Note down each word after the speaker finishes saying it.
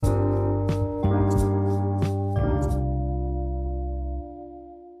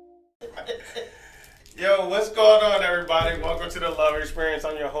Yo, what's going on, everybody? Welcome to the Love Experience.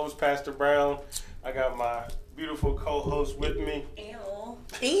 I'm your host, Pastor Brown. I got my beautiful co-host with me. Ew.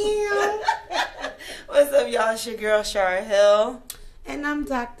 What's up, y'all? It's your girl, Shara Hill. And I'm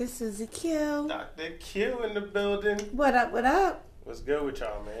Dr. Susie Q. Dr. Q in the building. What up, what up? What's good with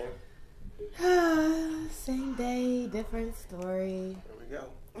y'all, man? Same day, different story. Here we go.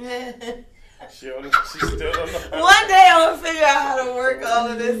 She still don't know. One day I'm going to figure out how to work all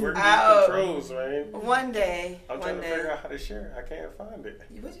of this Working out. these controls, man. One day. I'm trying to figure out how to share. I can't find it.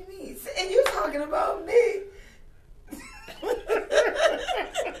 What do you mean? And you talking about me.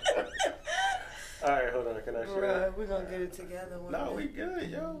 All right, hold on. Can I share? Bruh, we're going to get it together one No, day. we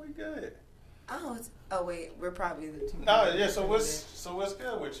good, yo. We good. Oh, wait. We're probably the two. No, yeah. So what's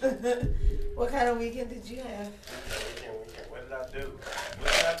good with you? What kind of weekend did you have? Weekend. What did I do?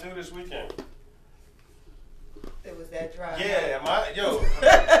 What did I do this weekend? It was that dry. Yeah,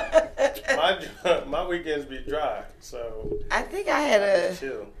 my weekends be dry, so I think I had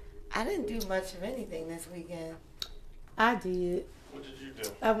chill. I didn't do much of anything this weekend. I did. What did you do?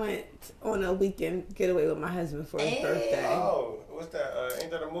 I went on a weekend getaway with my husband for his birthday. Oh, what's that?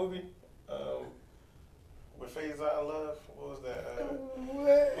 Ain't that a movie? With Phase Out in Love? What was that?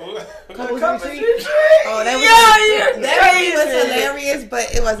 Couples retreat? Oh, that was hilarious,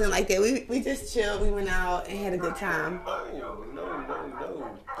 but it wasn't like that. We just chilled. We went out and had a good time. Oh, no.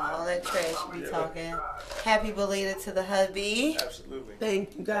 All that trash you be talking. Happy belated to the hubby. Absolutely.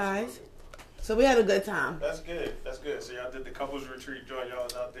 Thank you guys. So we had a good time. That's good. So y'all did the couples retreat joint. Y'all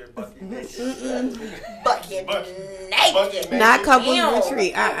was out there bucket naked. Bucket naked. Not couples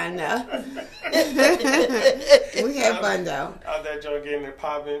retreat. No. We had fun though. Out that joint getting it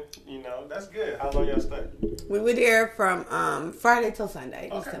popping. You know, that's good. How long y'all stay? We were there from Friday till Sunday.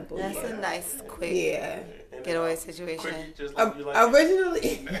 It was simple. That's a nice, quick getaway situation. Quick, just like you like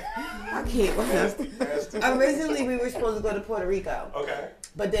originally, I can't. What else? Originally, we were supposed to go to Puerto Rico. Okay.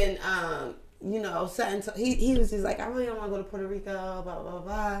 But then, something. So he was just like, I really don't want to go to Puerto Rico. Blah blah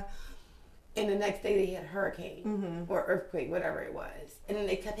blah. And the next day they had a hurricane or earthquake, whatever it was. And then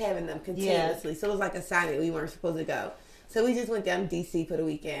they kept having them continuously. Yeah. So it was like a sign that we weren't supposed to go. So we just went down to D.C. for the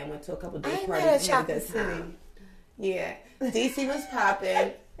weekend. Went to a couple day parties. Had a good time. Yeah, D.C. was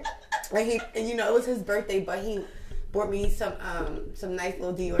popping. And it was his birthday, but he bought me some nice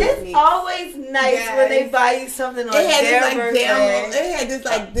little Dior sneakers. It's always nice when they buy you something on their birthday. It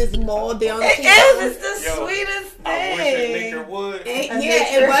had this mall down. It is. It's the sweetest thing. I wish a nigga would. It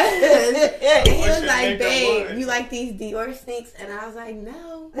was. And he was like, babe, you like these Dior sneaks? And I was like,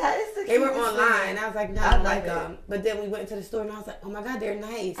 no. That is the They were online. thing. I was like, no, I don't like them. But then we went to the store and I was like, oh my God, they're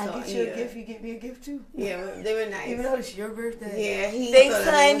nice. I get you a gift. You get me a gift too. Yeah, they were nice. Even though it's your birthday. Yeah, thanks,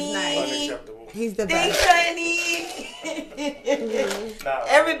 honey. Nice. He's the best. Thanks, honey.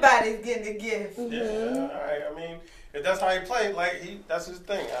 Everybody's getting a gift. Yeah, all right. I mean, if that's how he play, that's his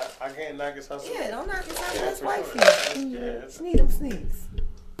thing. I can't knock his hustle. Yeah, don't knock his hustle. That's wifey. Yeah. Sneak them sneaks.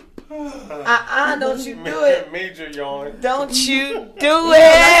 Don't you do it. Major yawn. Don't you do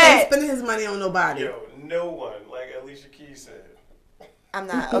it. Spending his money on nobody. Yo, no one. Like Alicia Keys said. I'm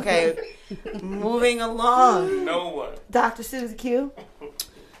not. Okay. Moving along. No one. Dr. Susie Q.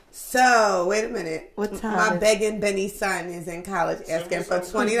 So, wait a minute. What time? My Beggin' Benny son is in college asking for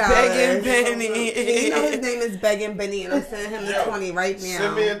 $20. Beggin' Benny. His name is Beggin' Benny, and I'm sending him the 20 right now.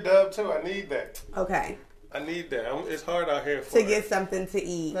 Send me a dub, too. I need that. Okay. I need that. It's hard out here for to get something to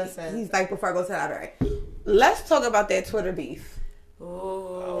eat. Listen. He's like, before I go to the library. Let's talk about that Twitter beef. I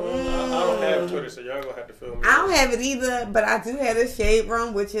don't have Twitter, so y'all gonna have to fill me. I don't have it either, but I do have the Shade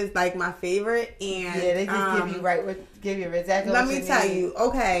Room, which is like my favorite. And they just give you exactly. Let me tell you,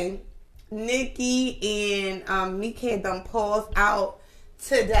 okay, Nikki and Meek had them polls out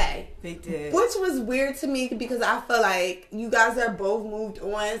today. They did, which was weird to me because I feel like you guys are both moved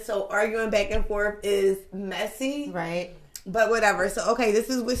on, so arguing back and forth is messy, right? But whatever. So okay, this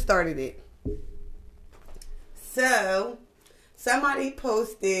is what started it. So. Somebody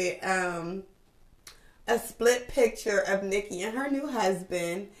posted a split picture of Nikki and her new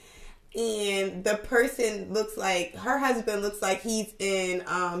husband, and the person her husband looks like he's in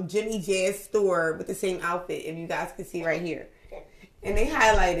Jimmy Jazz store with the same outfit, if you guys can see right here. And they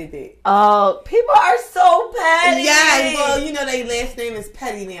highlighted it. Oh, people are so petty. Yeah, well, their last name is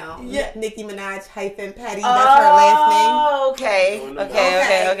Petty now. Yeah. Nicki Minaj -Petty. That's her last name. Oh,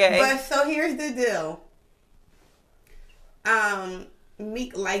 okay. But so here's the deal.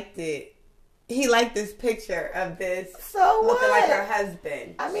 Meek liked it. He liked this picture of this looking like her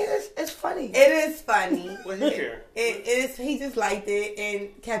husband. I mean, it's funny. It is funny. Well, he care. It is. He just liked it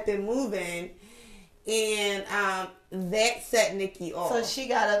and kept it moving. And that set Nikki off. So she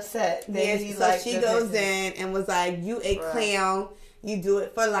got upset. Yes, so she goes in and was like, "You a clown. You do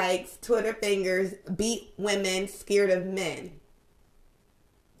it for likes, Twitter fingers, beat women, scared of men."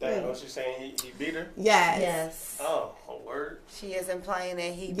 Damn, what she's saying? He beat her? Yes. Oh, a word? She is implying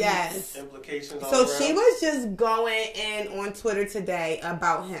that he Yes. Implications all So around. she was just going in on Twitter today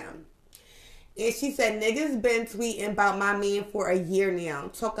about him. And she said, "Niggas been tweeting about my man for a year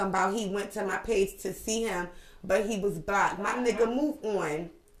now. Talking about he went to my page to see him, but he was blocked. My nigga, move on.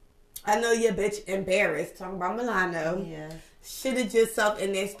 I know your bitch embarrassed." Talking about Milano. Yeah. Shitted yourself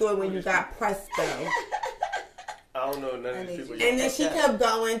in that store when you got presto. I don't know none of these people. And then she kept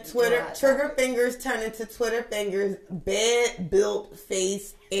going. Twitter trigger fingers turned into Twitter fingers. Bad built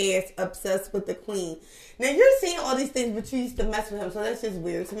face ass obsessed with the queen. Now you're seeing all these things, but you used to mess with him, so that's just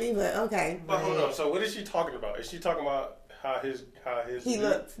weird to me. But okay. But hold on. So what is she talking about? Is she talking about how his he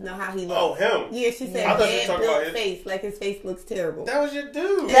looked? No, how he looked. Oh, him. Yeah, she said I thought she was bad talking about built his face, like his face looks terrible. That was your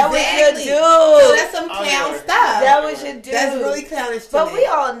dude. That was your Exactly. dude. So that's some Oh, clown yeah. stuff. That was your dude. That's really clownish. To But me. we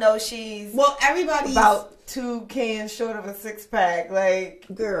all know she's well, everybody's about 2 cans short of a 6-pack. Like,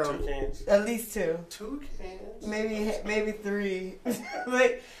 girl. 2 cans. at least 2. 2 cans. Maybe 3.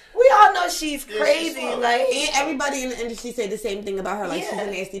 Like, we all know she's Yeah, crazy. she's Like, And everybody in the industry say the same thing about her. Like she's Yeah.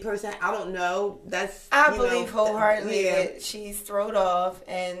 a nasty person. I don't know. That's I you believe know, wholeheartedly yeah. that she's thrown off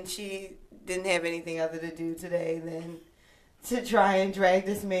and she didn't have anything other to do today than to try and drag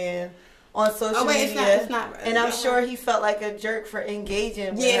this man on social media. It's not. And I'm sure he felt like a jerk for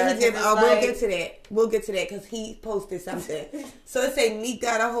engaging with Yeah, her. he did. 'Cause Oh, it's we'll like- get to that. We'll get to that because he posted something. So it say Meek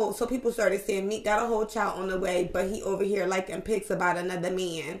got a whole. So people started saying Meek got a whole child on the way, but he over here liking pics about another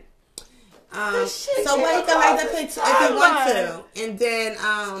man. shit So what he came can like across the his picture if he want timeline. to, and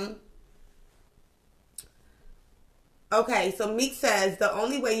then okay. So Meek says the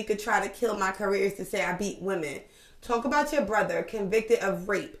only way you could try to kill my career is to say I beat women. Talk about your brother convicted of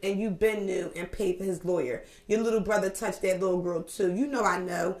rape and you been new and paid for his lawyer. Your little brother touched that little girl too. You know I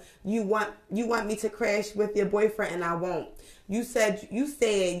know. You want me to crash with your boyfriend and I won't. You said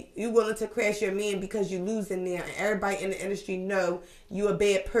you willing to crash your man because you losing now and everybody in the industry know you a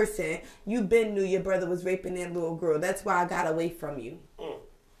bad person. You been knew your brother was raping that little girl. That's why I got away from you.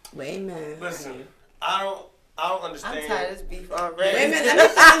 Wait a minute. Listen, I don't understand. I'm tired of this beef already. Wait a minute,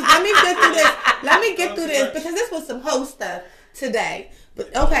 let me get through this. Let me get through this because this was some hoe stuff today.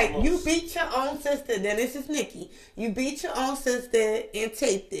 But okay, you beat your own sister. Then this is Nikki. You beat your own sister and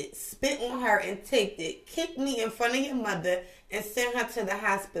taped it. Spit on her and taped it. Kicked me in front of your mother and sent her to the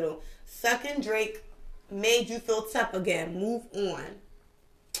hospital. Sucking Drake made you feel tough again. Move on.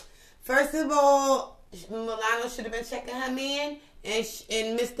 First of all, Milano should have been checking her man, and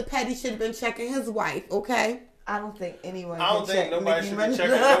Mr. Petty should have been checking his wife. Okay. I don't think anyone. I don't can think check nobody Nicki should be Minaj.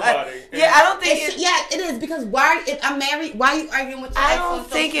 checking nobody. Yeah, I don't think Yeah, it is because why? If I'm married, why are you arguing with your I ex don't on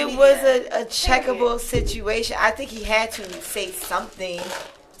think social it media? was a checkable situation. I think he had to say something.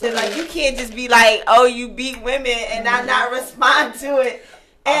 To like, you can't just be like, "Oh, you beat women," and not respond to it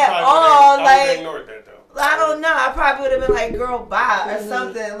at all. I Like, ignored that though. I don't know. I probably would have been like, "Girl, bye" or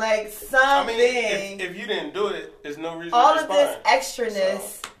something. Like I something. mean, if you didn't do it, there's no reason All to of this respond.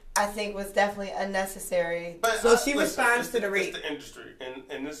 extraness, I think, was definitely unnecessary. But So she listen, responds it's to the rape. It's the industry,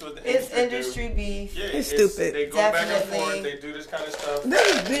 and this is what the It's industry industry beef. do. Yeah, It's stupid. They go back and Definitely. forth. They do this kind of stuff.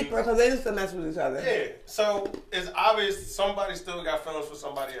 This is deeper because they used to mess with each other. Yeah, so it's obvious somebody still got feelings for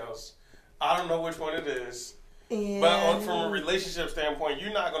somebody else. I don't know which one it is, but from a relationship standpoint,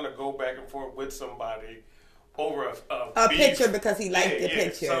 you're not going to go back and forth with somebody over A beef. picture because he liked the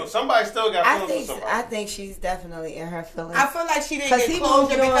picture. So somebody still got feelings for somebody. I think she's definitely in her feelings. I feel like she didn't 'Cause get he closure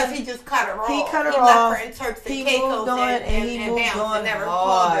moved because on. he just cut her off. He cut her He off. left her in Turks and He Caicos moved on, and he moved bounced on and never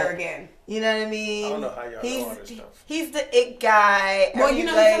hard. called her again. You know what I mean? I don't know how y'all know all this stuff. He's the it guy. Well, I mean, you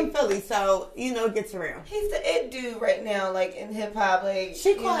know like, he's from Philly, so you know it gets around. he's the it dude right now, like in hip hop. Like She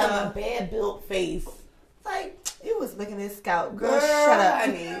you called him know, a bad built face. like you was looking at Scout. Girl, Girl, shut up.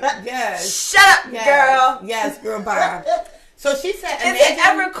 honey. Yes. Shut up, Yes. girl. Yes, girl, bye. So she said, Is it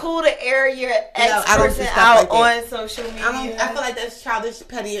ever cool to air your ex I don't do person stuff out like on social media? I feel like that's childish,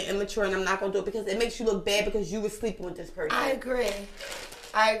 petty, and immature, and I'm not gonna do it because it makes you look bad because you were sleeping with this person. I agree.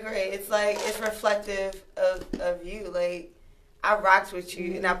 It's like it's reflective of you. Like I rocked with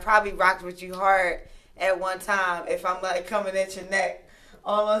you, and I probably rocked with you hard at one time. If I'm like coming at your neck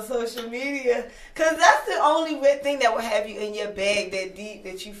on social media, because that's the only thing that will have you in your bag that deep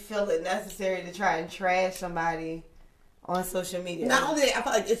that you feel it necessary to try and trash somebody on social media. Not only that, I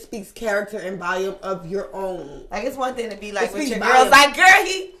feel like it speaks character and volume of your own. Like it's one thing to be like It with speaks your volume. girls, like girl,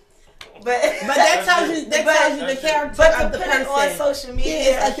 he that tells you the character but of the put person. it on social media.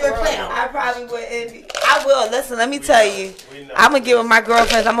 Yeah, it's like you're a clown. I probably wouldn't. I will. Listen, let me tell you. I'm gonna get with my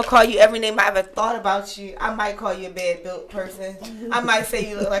girlfriends. I'm gonna call you every name I ever thought about you. I might call you a bad built person. I might say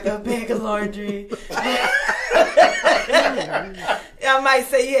you look like a bag of laundry. I might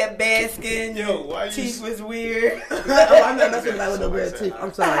say you had bad skin. Yo, why you teeth was weird. I'm not messing with the weird teeth.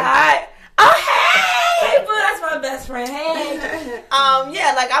 I'm sorry. Hey, boo, that's my best friend. Hey.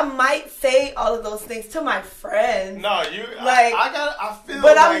 Yeah, like I might say all of those things to my friends. No, you like I feel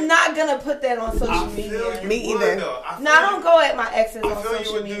but like, I'm not gonna put that on social media. Me either. No, I don't go at my exes on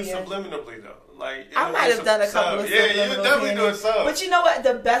social media. I feel you would do subliminally though. Like I might have done a couple of subliminals. Yeah, you would definitely do a sub. But you know what?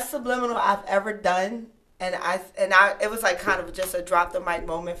 The best subliminal I've ever done, and I it was like kind of just a drop the mic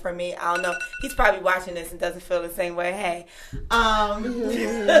moment for me. I don't know. He's probably watching this and doesn't feel the same way. Hey, he's not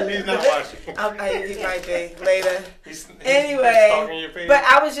watching. He might be later. Anyway, stalking your page. But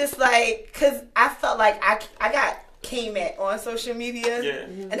I was just like, cause I felt like I got came at on social media,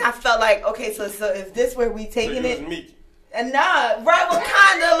 and I felt like, okay, so if this where we taking it. Meek. And nah, right, well,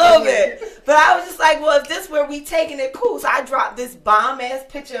 kind of a little bit. But I was just like, well, if this where we taking it, cool. So I dropped this bomb-ass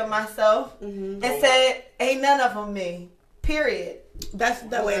picture of myself and said, ain't none of them me. Period. That's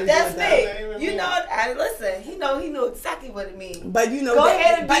the way. That's me. You know, listen, he knew exactly what it means. But you know, go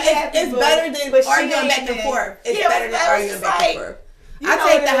ahead and be happy. It's better than arguing back and forth. It's better than arguing back and forth. I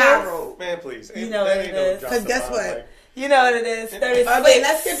take the high road. Man, please. You know what it is. Because guess what? You know what it is. 36. Okay,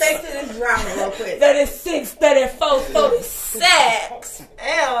 let's get back to this drama real quick. 36, 34, 46. Ew.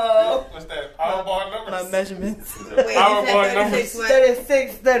 What's that? Powerball numbers? My measurements. Powerball numbers.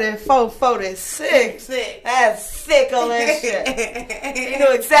 36, 34, 46. That's sick on that shit. You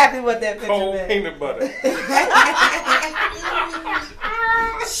know exactly what that picture Cold meant. peanut butter.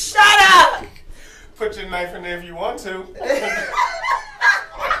 Shut up. Put your knife in there if you want to.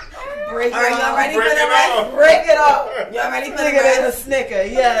 Break it off. Y'all ready for the rest? Break it off. Y'all ready for the Nigga, rest? a snicker,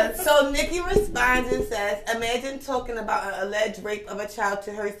 yes. So Nikki responds and says, imagine talking about an alleged rape of a child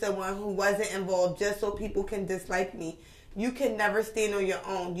to hurt someone who wasn't involved just so people can dislike me. You can never stand on your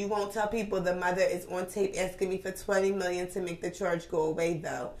own. You won't tell people the mother is on tape asking me for $20 million to make the charge go away,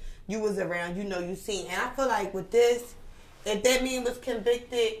 though. You was around, you know, you seen. And I feel like with this, if that man was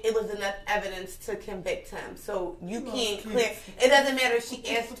convicted, it was enough evidence to convict him. So you can't clear. It doesn't matter if she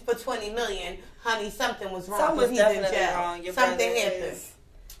asked for $20 million, honey. Something was wrong. Something was he's definitely in jail. wrong. Your Something happened.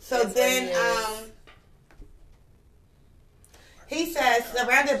 So then, he says,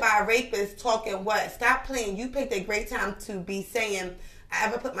 surrounded by rapists talking what? Stop playing. You picked a great time to be saying, I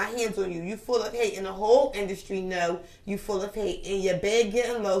ever put my hands on you. You full of hate. And the whole industry know you full of hate. And your bed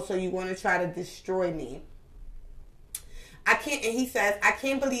getting low, so you want to try to destroy me. I can't, and he says, I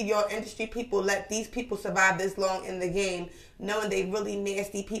can't believe your industry people let these people survive this long in the game, knowing they really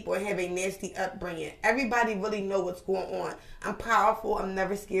nasty people and have a nasty upbringing. Everybody really know what's going on. I'm powerful. I'm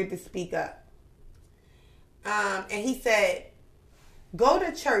never scared to speak up. And he said, go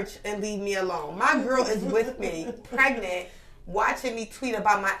to church and leave me alone. My girl is with me, pregnant, watching me tweet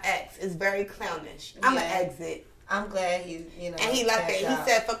about my ex is very clownish. I'm an exit. I'm glad he, And he left it. He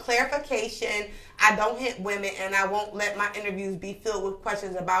said, for clarification, I don't hit women and I won't let my interviews be filled with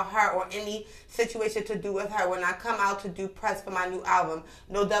questions about her or any situation to do with her when I come out to do press for my new album,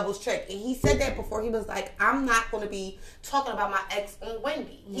 No Devil's Trick. And he said that before. He was like, I'm not going to be talking about my ex on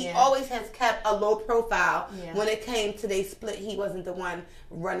Wendy. He always has kept a low profile. When it came to they split, he wasn't the one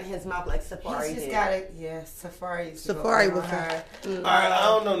running his mouth like Safari He's just did. got it. Yeah, Safari was her. All right, I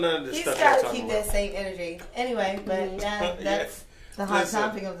don't know none of this stuff. He's got to keep that same energy. Anyway, but that's the hot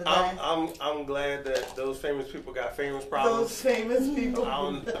topic of the day. I'm glad that those famous people got famous problems. Those famous people. I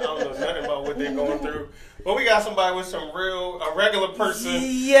don't know nothing about what they're going through. But we got somebody with a regular person with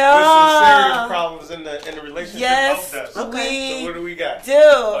some serious problems in the relationship. Yes, okay. So what do we got?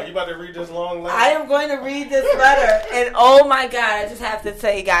 Are you about to read this long letter? I am going to read this letter. And oh my God, I just have to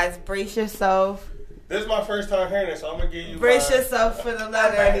tell you guys, brace yourself. This is my first time hearing it, so I'm going to give you brace yourself for the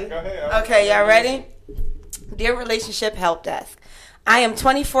letter. Ready. Go ahead. Okay, y'all ready? Dear Relationship Help Desk, I am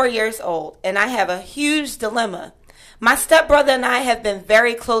 24 years old, and I have a huge dilemma. My stepbrother and I have been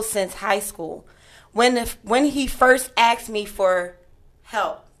very close since high school. When he first asked me for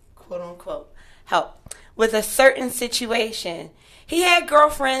help, quote unquote, help, with a certain situation, he had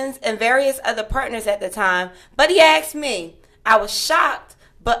girlfriends and various other partners at the time, but he asked me. I was shocked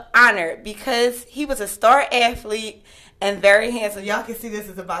but honored because he was a star athlete and very handsome. Y'all can see this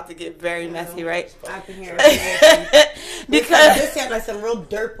is about to get very messy, right? I can hear it. Because this sounds like some real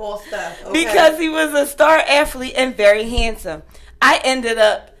dirtball stuff. Okay. Because he was a star athlete and very handsome. I ended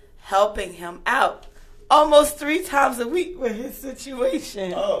up helping him out almost 3 times a week with his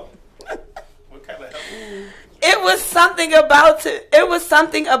situation. Oh. What kind of help? It was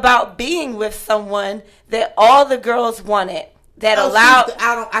something about being with someone that all the girls wanted. That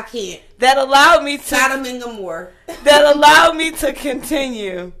I can't. That allowed me to that allowed me to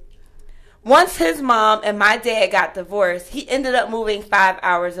continue. Once his mom and my dad got divorced, he ended up moving 5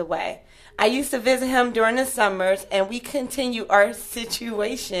 hours away. I used to visit him during the summers, and we continued our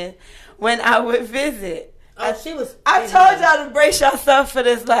situation when I would visit. I told y'all to brace yourself for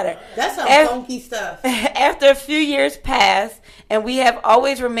this letter. That's some funky stuff. After a few years passed, and we have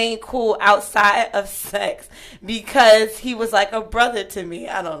always remained cool outside of sex because he was like a brother to me.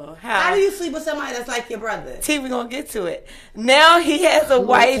 I don't know how. How do you sleep with somebody that's like your brother? T, we're going to get to it. Now he has a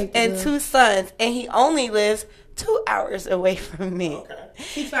wife and 2 sons, and he only lives 2 hours away from me. Okay.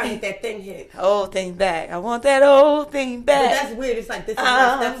 He's trying to get that thing hit. Old thing back. I want that old thing back. But that's weird. It's like, this is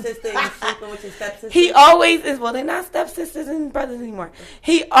my stepsister and you're sleeping with your stepsister. He always is. Well, they're not stepsisters and brothers anymore.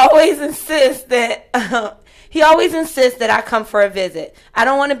 He always insists that I come for a visit. I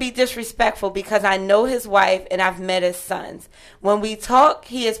don't want to be disrespectful because I know his wife and I've met his sons. When we talk,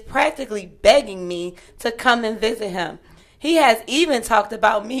 he is practically begging me to come and visit him. He has even talked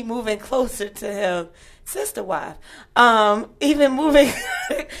about me moving closer to him. Sister wife, even moving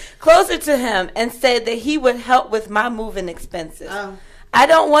closer to him, and said that he would help with my moving expenses. I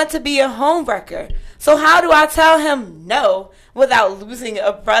don't want to be a home wrecker. So how do I tell him no without losing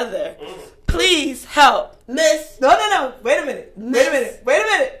a brother? Please help. Miss. No. Wait a minute.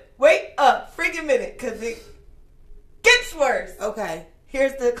 Wait a freaking minute, because it gets worse. Okay.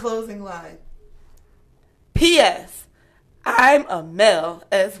 Here's the closing line. P.S. I'm a male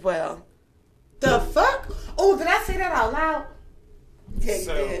as well. The fuck? Oh, did I say that out loud? Yeah,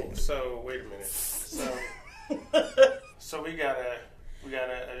 so wait a minute. So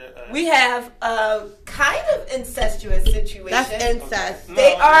we have a kind of incestuous situation. That's incest. Okay.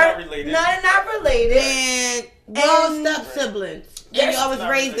 They are not related. not related. And y'all step siblings. And y'all was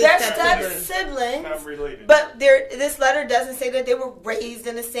raised as They're step step siblings. Not related. But this letter doesn't say that they were raised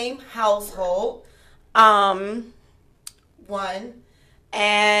in the same household.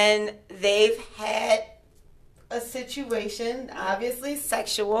 And they've had a situation, obviously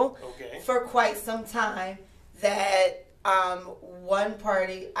sexual, for quite some time, that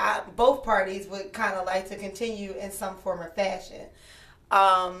both parties would kind of like to continue in some form or fashion.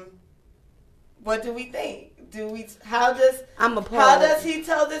 What do we think? How does he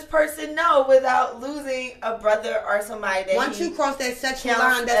tell this person no without losing a brother or somebody that once you cross that sexual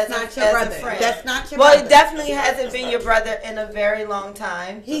line, that's not your brother. That's not your brother. Well, it definitely hasn't been your brother in a very long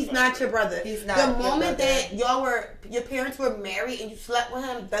time. He's not your brother. He's not. The moment that your parents were married and you slept with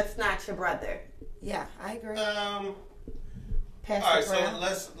him, that's not your brother. Yeah, I agree. All right, so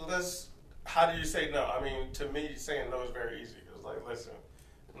let's. How do you say no? I mean, to me, saying no is very easy. It's like, listen,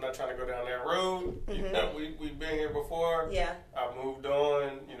 I'm not trying to go down that road. Mm-hmm. You know, we've been here before. Yeah. I moved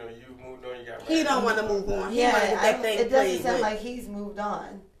on. You know, you moved on. You got married. He don't want to move on. It doesn't sound like he's moved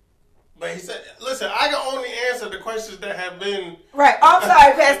on. But he said, listen, I can only answer the questions that have been... Right. Oh, I'm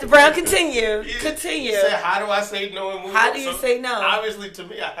sorry, Pastor Brown. Continue. He Continue. Said, how do I say no and move on? How do you say no? Obviously, to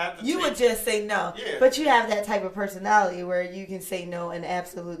me, I have to You would just say no. Yeah. But you have that type of personality where you can say no and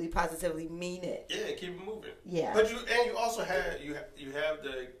absolutely, positively mean it. Yeah, keep it moving. Yeah. But you also have you have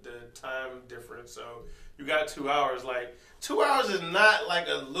the time difference, so you got 2 hours. Like 2 hours is not like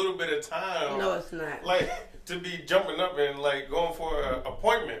a little bit of time. No, it's not. Like to be jumping up and like going for an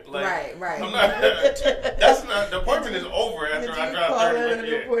appointment. Like, right. I'm not. That's not. The appointment is over after I drive 30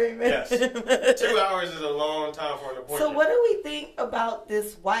 minutes. Appointment? Yes. 2 hours is a long time for an appointment. So what do we think about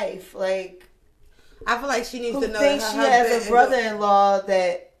this wife? Like, I feel like she needs to know thinks she has a brother-in-law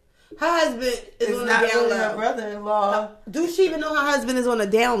that her husband is on not the down really low. her brother-in-law. Do she even know her husband is on the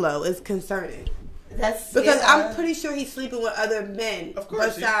down low? It's concerning. That's because I'm pretty sure he's sleeping with other men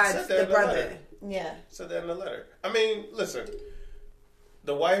besides the brother. Yeah. Said that in the letter. I mean, listen,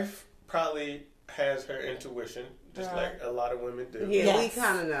 the wife probably has her intuition, just like a lot of women do. Yeah, we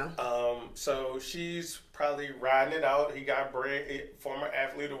kind of know. So she's probably riding it out. He got bread, former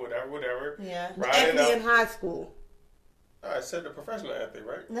athlete or whatever. Yeah. Riding athlete in high school. I said the professional athlete,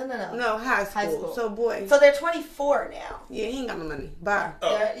 right? No, high school. So, boy. So they're 24 now. Yeah, he ain't got no money. Bye.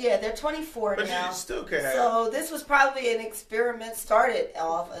 They're 24 but now. You still could have. So this was probably an experiment, started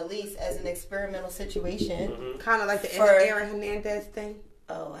off at least as an experimental situation. Mm-hmm. Kind of like the Aaron Hernandez thing.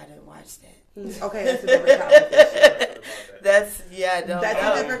 Oh, I didn't watch that. Okay, that's a different conversation. That's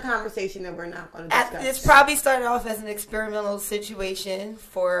a different conversation that we're not going to discuss. It's probably started off as an experimental situation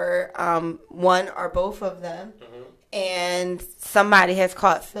for one or both of them. Mm-hmm. And somebody has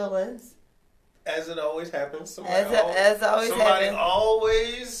caught feelings as it always happens, As always somebody happens.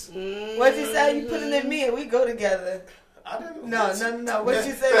 always. What you say? You put it in me and we go together. I didn't. No. What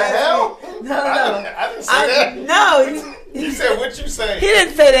you say? The hell? No. I didn't say that. No. You said what you say. He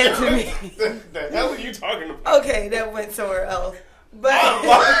didn't say that to me. The hell are you talking about? Okay, that went somewhere else. But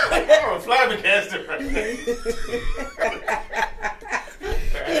I'm flabbergasted right now.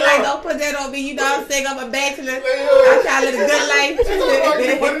 He like, don't put that on me. You know I'm saying I'm a bachelor. I'm trying to live a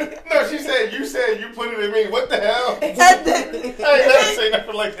good life. No, you said you put it in me. What the hell? I ain't it never say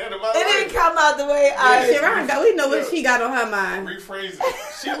nothing like that in my life. didn't come out the way I. Sharon, we know what she got on her mind. Rephrase it.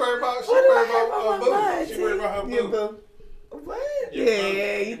 She worried about on my boo. mind, She worried about her Your boo. boo. What?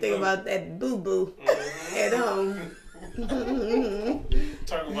 Yeah, you think about that boo boo at home.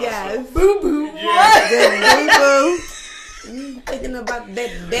 Talking about Yes. Boo boo. Yeah. That boo boo. You thinking about that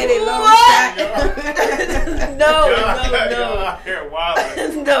daddy long shot? No. Y'all out here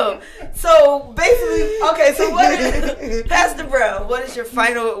wilding. No. So basically, okay. So what, Pastor Brown? What is your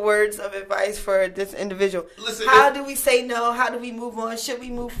final words of advice for this individual? Listen, how do we say no? How do we move on? Should we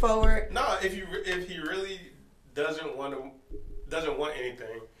move forward? No, if he really doesn't want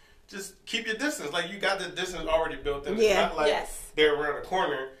anything, just keep your distance. Like you got the distance already built in. It's Yeah. not like Yes. they're around the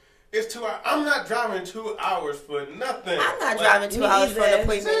corner. It's 2 hours. I'm not driving 2 hours for nothing. I'm not Like, driving 2 me hours for an either.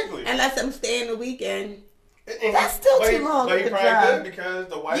 appointment. Exactly. Unless I'm staying the weekend. And That's still but too he- long But he to probably drive. good because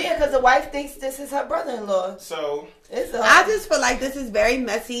the wife. Yeah, because the wife thinks this is her brother-in-law. So It's I just feel like this is very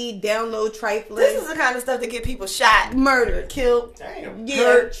messy, download trifling. this is the kind of stuff that get people shot, murdered. killed. damn. Yeah,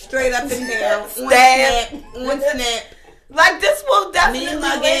 Hurt. straight up and down. Stabbed. On snap. Like this will Me definitely and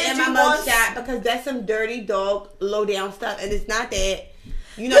my land and my you mug on. shot because that's some dirty dog low down stuff, and it's not that.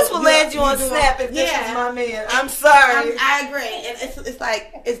 You know, This will land you on doing- Snap if this Yeah. is my man. I'm sorry. I agree, and it's like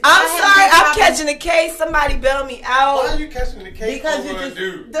it's. I'm I have sorry. big I'm problems catching a case. Somebody bail me Why are out. you catching the case Because over you a just-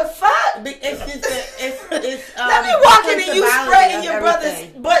 dude? The fuck? It's just it's Let me walk in and you principality spraying of your brother's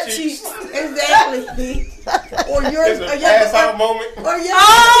everything. butt Cheeks. cheeks. Exactly. or your It's a pass out moment. or your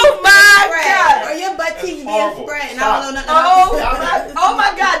Oh my spread, god. or your butt cheeks being horrible. spread, and Stop. I don't know nothing about Oh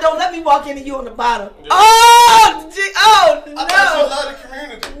my god. Don't let me walk in and you on the bottom. Yeah. Oh I thought you no. love the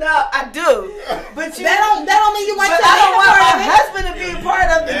community. No, I do. But you That don't mean you want but your I don't want man my part of it. husband to be a part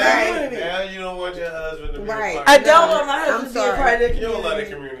of the Now, community. now you don't want your husband to be Right. a part I of don't No, want my husband I'm to be a sorry. part of the it. You community. don't love the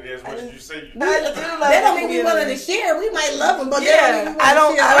community as much as you say you do. I do love That don't the mean we willing to community. share. We might love them, but Yeah, I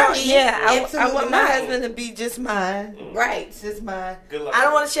don't. Yeah, I Absolutely want my not. husband to be just mine. Right. It's just mine. Good luck I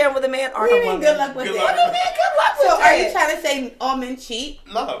don't with want to share him with a man or We a ain't woman. good luck with Good that. luck. What do you mean good luck with So that? are you trying to say all men cheat?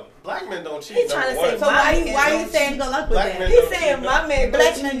 No, black men don't cheat. He's trying to say So My why man why are you don't saying good luck with Black that? men He's don't saying cheat. my man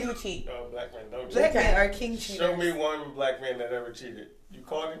Black don't men cheat. do cheat. Black men don't cheat. Black men are king cheaters. Show me one black man that ever cheated. You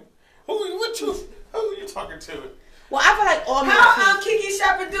caught him? Who are you talking to? Well, I feel like all men How cheat. Kiki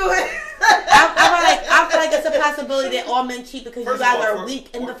Shepard do it? I feel like it's a possibility that all men cheat because you guys are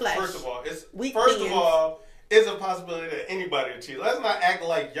weak in the flesh. First of all, Weak first beings. of all, it's a possibility that anybody will cheat. Let's not act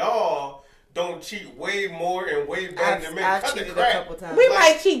like y'all don't cheat way more and way better than men. I've Cut the cheated a crap. couple times. We Like,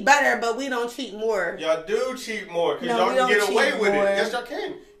 might cheat better, but we don't cheat more. Y'all do cheat more because No, y'all we can don't get away cheat with more. it. Yes, y'all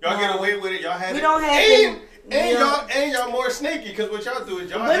can. Y'all get No. away with it. Y'all had We it. don't have and, them. and y'all more sneaky because what y'all do is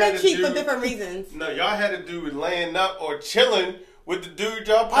y'all had Women to cheat do. for different reasons. No, y'all had to do with laying up or chilling with the dude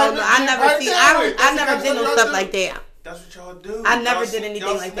y'all Oh partner. no, I never see. I never did no y'all stuff do. like that. That's what y'all do. I never Y'all did anything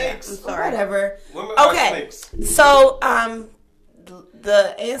y'all like that. snakes. I'm sorry. Whatever. Women are Okay. snakes. So,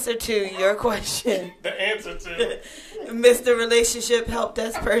 the answer to your question, The answer to Mr. Relationship Help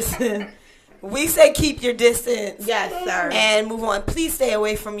Desk person, we say keep your distance. Yes, sir. And move on. Please stay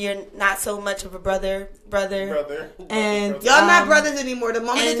away from your not so much of a brother. brother. And Brother. Y'all not Um, brothers anymore. The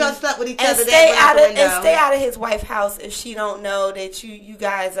moment that and- y'all slept with each And other, stay out of that stay out of his wife's house if she don't know that you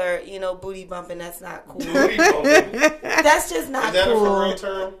guys are booty bumping. That's not cool. Booty bumping. That's just not Is that a for cool. real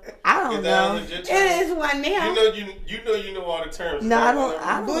term? I Is don't that a know. legit term? It is one now. You know all the terms. No, I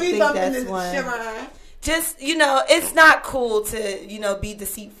don't Booty think bumping that's is one. Sharon. Just it's not cool to be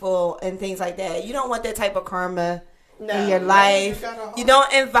deceitful and things like that. You don't want that type of karma in your life. You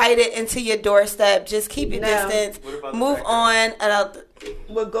don't invite it into your doorstep. Just keep your distance. What about the Move fact on.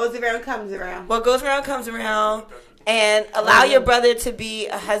 What goes around comes around. What goes around comes around. And allow your brother to be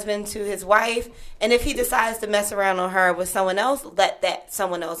a husband to his wife. And if he decides to mess around on her with someone else, let that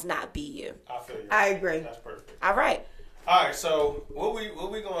someone else not be you. I feel you. I agree. That's perfect. All right. All right, so what we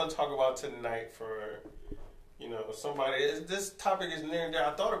going to talk about tonight for somebody? This topic is near and dear.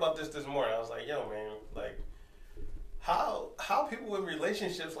 I thought about this morning. I was like, yo, man, like how people in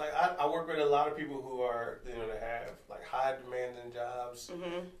relationships, like I work with a lot of people who are that have like high demanding jobs.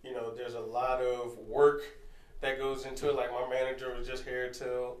 Mm-hmm. There's a lot of work that goes into it. Like my manager was just here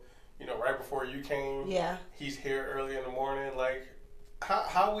till right before you came. Yeah. He's here early in the morning. Like,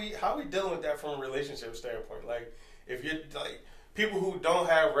 how we dealing with that from a relationship standpoint? Like, if you're like people who don't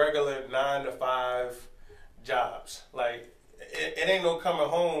have regular 9 to 5 jobs, like it ain't no coming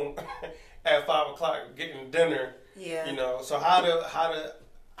home at 5 o'clock getting dinner. Yeah. So how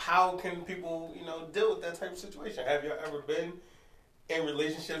can people deal with that type of situation? Have you ever been in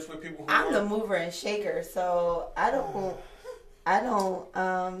relationships with people who I'm the mover and shaker, so I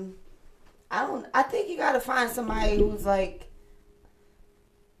think you gotta find somebody who's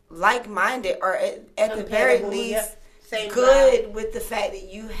like-minded, or at the very least good with the fact that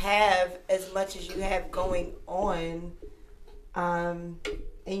you have as much as you have going on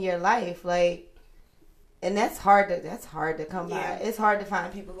in your life, and that's hard to come by. It's hard to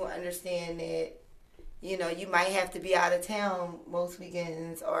find people who understand that you might have to be out of town most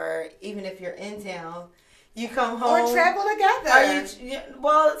weekends, or even if you're in town, you come home or travel together.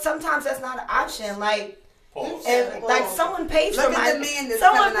 Well, sometimes that's not an option. Someone pays for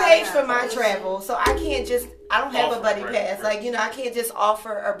my travel, so I can't just. I don't have a buddy pass. I can't just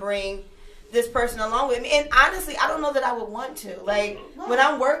offer or bring this person along with me. And honestly, I don't know that I would want to. When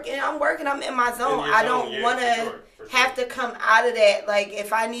I'm working. I'm in my zone. I don't want to have to come out of that.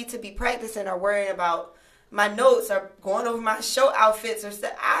 If I need to be practicing or worrying about my notes or going over my show outfits or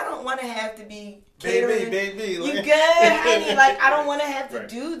stuff, I don't want to have to be catering. Baby. You good, honey? I don't want to have to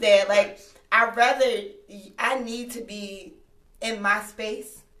do that. I need to be in my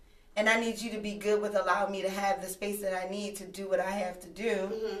space. And I need you to be good with allowing me to have the space that I need to do what I have to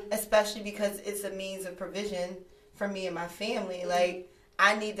do, especially because it's a means of provision for me and my family.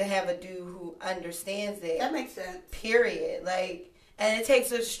 I need to have a dude who understands that. That makes sense. Period. And it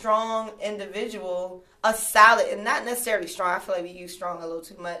takes a strong individual, a solid, and not necessarily strong. I feel like we use strong a little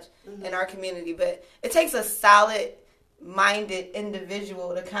too much in our community, but it takes a solid-minded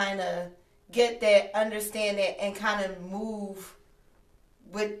individual to kind of get that, understand that, and kind of move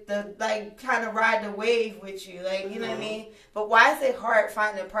with the, kind of ride the wave with you, you know what I mean? But why is it hard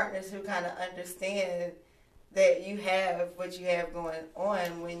finding partners who kind of understand that you have what you have going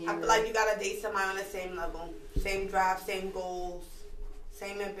on when you... I feel like you got to date somebody on the same level, same drive, same goals,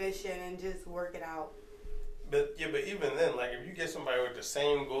 same ambition, and just work it out. But even then, if you get somebody with the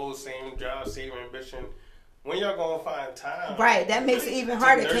same goals, same job, same ambition... When y'all gonna find time? Right, that makes it even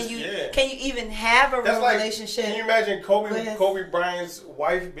harder. Can you even have a real relationship? Can you imagine Kobe Bryant's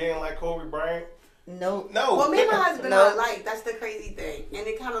wife being like Kobe Bryant? No. Well, me and my husband are alike. That's the crazy thing, and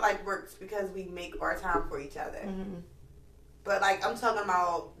it kind of works because we make our time for each other. Mm-hmm. But I'm talking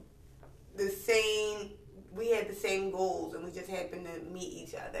about the same. We had the same goals, and we just happened to meet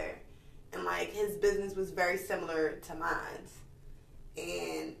each other. And his business was very similar to mine,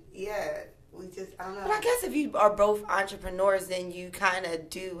 and we just, I don't know. But I guess if you are both entrepreneurs, then you kind of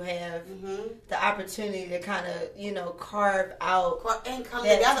do have the opportunity to kind of, carve out and come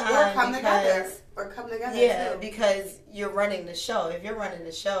together, or come together. Yeah, too. because you're running the show. If you're running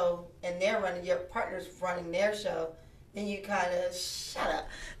the show and your partner's running their show, then you kind of shut up.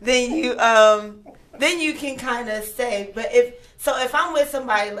 Then you can kind of say. But if I'm with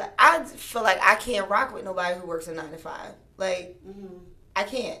somebody, I feel like I can't rock with nobody who works a 9 to 5. I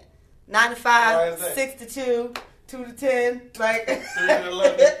can't. 9 to 5, 6 to 2, 2 to 10, 3 to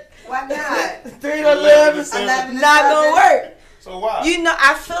 11. Why not? 3 to 11, not gonna work. So why?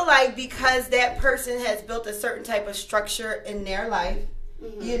 I feel like because that person has built a certain type of structure in their life,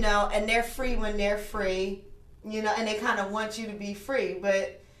 and they're free when they're free, and they kind of want you to be free.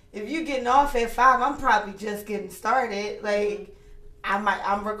 But if you're getting off at 5, I'm probably just getting started.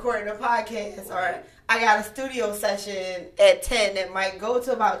 I'm recording a podcast, or I got a studio session at 10 that might go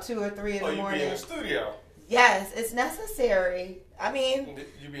to about 2 or 3 in the morning. You be in the studio? Yes, it's necessary. I mean...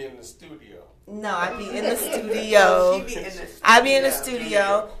 You be in the studio? No, I be in the studio. She be in the studio. I be in the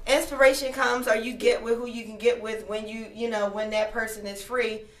studio. Inspiration comes, or you get with who you can get with when when that person is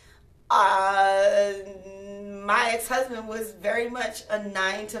free. My ex-husband was very much a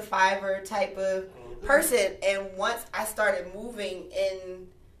 9 to 5er type of person, and once I started moving in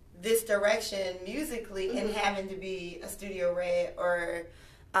this direction musically and having to be a studio rat or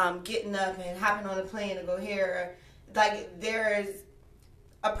getting up and hopping on a plane to go here, there's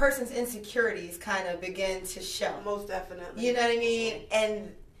a person's insecurities kind of begin to show. Most definitely. You know what I mean?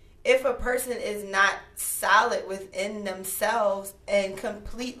 And if a person is not solid within themselves and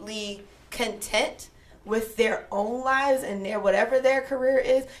completely content with their own lives and their whatever their career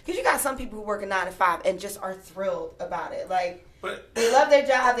is, because you got some people who work a 9 to 5 and just are thrilled about it. But they love their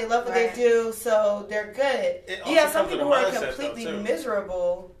job, they love what they do, so they're good. You have some people who are completely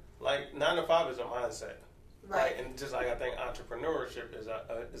miserable. 9 to 5 is a mindset. Right. And just like I think entrepreneurship is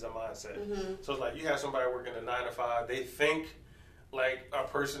a mindset. Mm-hmm. So it's like you have somebody working a 9 to 5. They think like a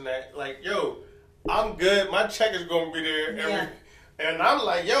person that like, yo, I'm good. My check is gonna be there every. And I'm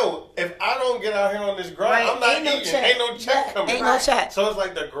like, yo, if I don't get out here on this grind, I'm not eating. Ain't no check coming. Ain't no check. So it's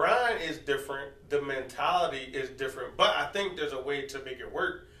like the grind is different. The mentality is different. But I think there's a way to make it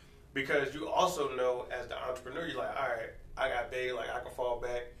work because you also know as the entrepreneur, you're like, all right, I got days like I can fall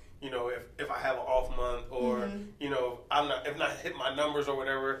back. You know, if I have an off month or, you know, if not hit my numbers or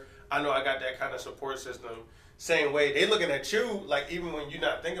whatever, I know I got that kind of support system. Same way, they looking at you, like even when you're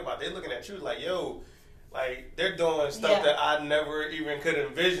not thinking about it, they looking at you like, yo, like they're doing stuff that I never even could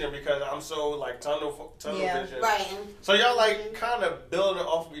envision because I'm so like tunnel vision. Right. So y'all like kind of building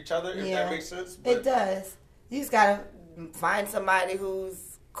off of each other, if that makes sense. But it does. You just gotta find somebody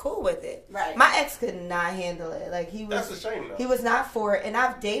who's cool with it. Right. My ex could not handle it. Like he was. That's a shame though. He was not for it, and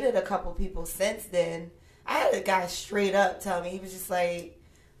I've dated a couple people since then. I had a guy straight up tell me, he was just like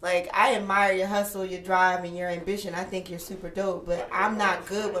I admire your hustle, your drive, and your ambition. I think you're super dope, but I'm not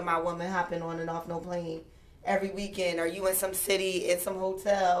good with my woman hopping on and off no plane every weekend. Or you in some city in some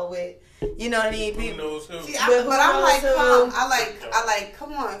hotel with, you know what I mean? Who knows who? See, but I'm like, I like,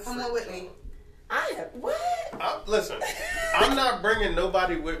 come on with me. Listen, I'm not bringing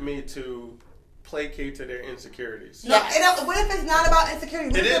nobody with me to placate to their insecurities. No, what if it's not about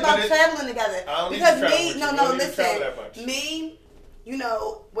insecurity? What if it's about traveling together? Because me, you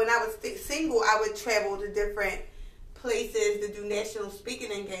know, when I was single, I would travel to different places to do national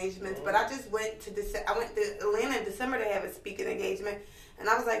speaking engagements. But I just went to Atlanta in December to have a speaking engagement, and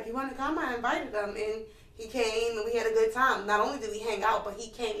I was like, "You want to come?" I invited him, and he came, and we had a good time. Not only did we hang out, but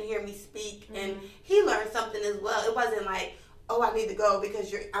he came to hear me speak, and he learned something as well. It wasn't like, oh, I need to go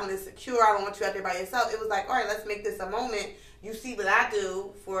because I'm insecure. I don't want you out there by yourself. It was like, all right, let's make this a moment. You see what I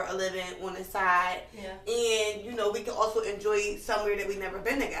do for a living on the side. Yeah. And, you know, we can also enjoy somewhere that we've never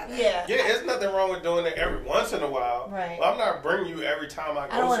been together. Yeah. Yeah, there's nothing wrong with doing it every once in a while. Right. But I'm not bringing you every time I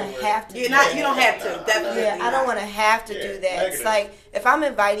go somewhere. I don't want to have to. You don't have to. Definitely. Yeah, I don't want to have to do that. Negative. It's like, if I'm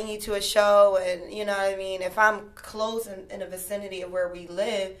inviting you to a show and, you know what I mean, if I'm close in the vicinity of where we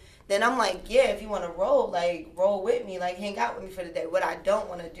live, then I'm like, yeah, if you want to roll with me, like hang out with me for the day. What I don't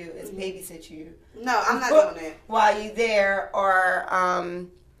want to do is babysit you. No, I'm not doing that. While you there, or,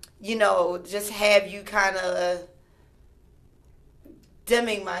 you know, just have you kind of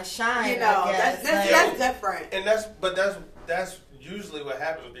dimming my shine. You know, I guess. That's different. And that's usually what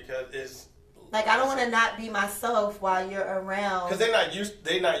happens because it's like I don't want to not be myself while you're around. Because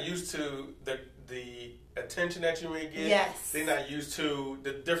they're not used to the attention that you may get. Yes. They're not used to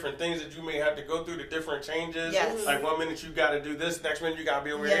the different things that you may have to go through, the different changes. Yes. Like 1 minute you got to do this, next minute you got to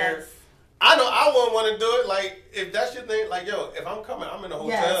be over yes. here. I know I wouldn't want to do it. Like, if that's your thing, like, yo, if I'm coming, I'm in a hotel.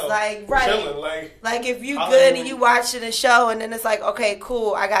 Yes, like, right. Chilling, like if you good and you watching a show and then it's like, okay,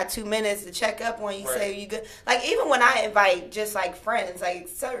 cool, I got 2 minutes to check up on you, right. say you good. Like, even when I invite just, like, friends, like,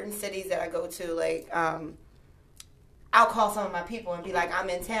 certain cities that I go to, like, I'll call some of my people and be like, I'm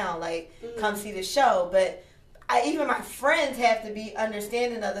in town, like, come see the show. But even my friends have to be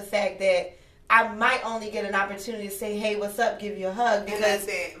understanding of the fact that I might only get an opportunity to say, hey, what's up, give you a hug, because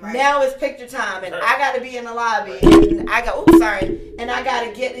right. now it's picture time, and right. I got to be in the lobby, right. and I got, and I got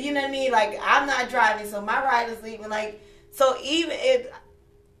to get, you know what I mean? Like, I'm not driving, so my ride is leaving. Like, so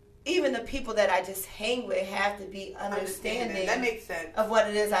even the people that I just hang with have to be understanding that makes sense. Of what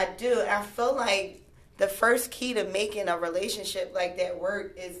it is I do. And I feel like the first key to making a relationship like that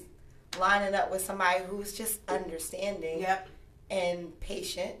work is lining up with somebody who's just understanding yep. and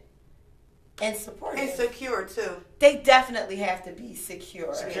patient. And supportive. And secure, too. They definitely have to be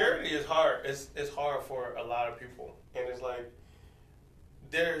secure. Security is hard. It's hard for a lot of people. And it's like,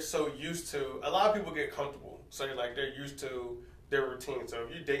 they're so used to, a lot of people get comfortable. So like they're used to their routine. So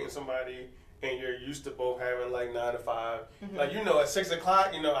if you're dating somebody and you're used to both having like 9 to 5, like, you know, at 6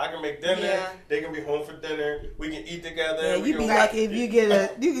 o'clock, you know, I can make dinner. Yeah. They can be home for dinner. We can eat together. Yeah, you be lucky if you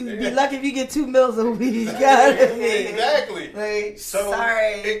get you can be lucky if you get 2 meals a week. Exactly. Like, so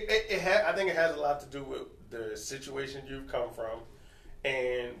sorry. I think it has a lot to do with the situation you've come from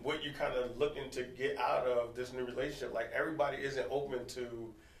and what you kind of looking to get out of this new relationship. Like, everybody isn't open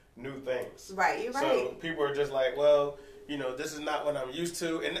to new things. Right, you're right. So people are just like, well, you know, this is not what I'm used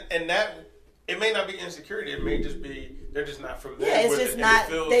to, and that. It may not be insecurity. It may just be they're just not familiar with it. Yeah, it's just not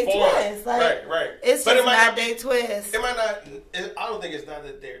they twist. Like, right. It's just not they twist. It might not. I don't think it's not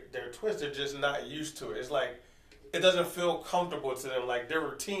that they're twist. They're just not used to it. It's like it doesn't feel comfortable to them. Like, their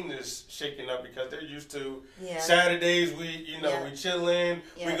routine is shaking up because they're used to Saturdays. We we chilling.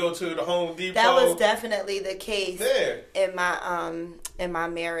 We go to the Home Depot. That was definitely the case in my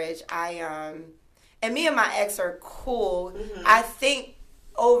marriage. and me and my ex are cool. Mm-hmm. I think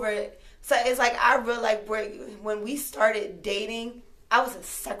so it's like I really like when we started dating, I was a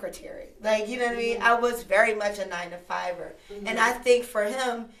secretary. Like, you know what I mean? I was very much a 9-to-5er. And I think for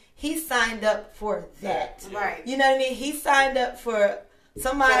him, he signed up for that. Right. You know what I mean? He signed up for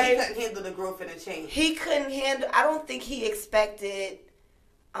somebody. So he couldn't handle the growth and the change. He couldn't handle, I don't think he expected,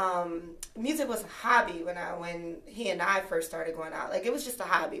 music was a hobby when he and I first started going out. Like, it was just a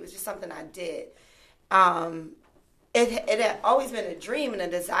hobby. It was just something I did. It had always been a dream and a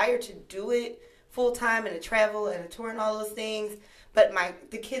desire to do it full time and to travel and to tour and all those things. But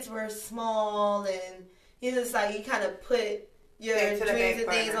the kids were small, and it's like you kind of put your dreams and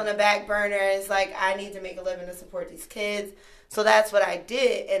things on the back burner. It's like, I need to make a living to support these kids. So that's what I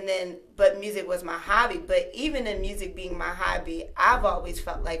did. And then, but music was my hobby. But even in music being my hobby, I've always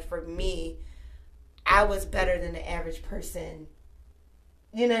felt like for me, I was better than the average person.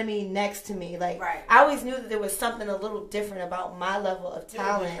 You know what I mean? Next to me. Like, right. I always knew that there was something a little different about my level of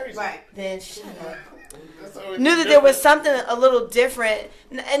talent. Than shut up. Knew that there was something a little different,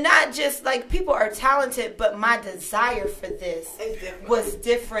 and not just like people are talented, but my desire for this was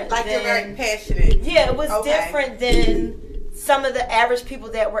different. Like, you're very passionate. Yeah, it was different than some of the average people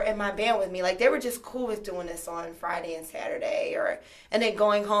that were in my band with me. Like, they were just cool with doing this on Friday and Saturday, and then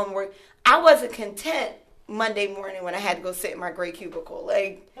going home. I wasn't content Monday morning when I had to go sit in my gray cubicle.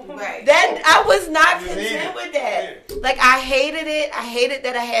 Like, that, I was not content with that. Like, I hated it. I hated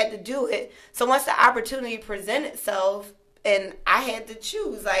that I had to do it. So once the opportunity presented itself, and I had to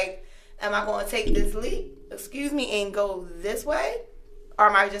choose, like, am I going to take this leap, and go this way? Or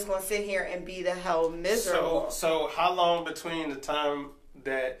am I just going to sit here and be the hell miserable? So how long between the time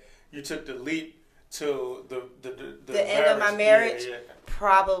that you took the leap to the end of my marriage? Yeah.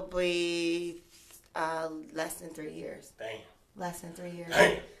 Probably less than 3 years. Damn. Less than 3 years.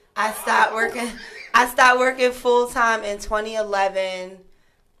 Damn. I stopped working full time in 2011.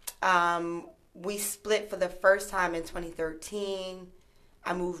 We split for the first time in 2013.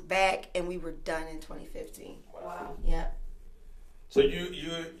 I moved back, and we were done in 2015. Wow. Yeah. So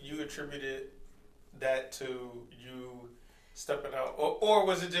you attributed that to you stepping out, or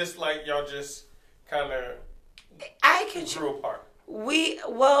was it just like y'all just kind of grew apart?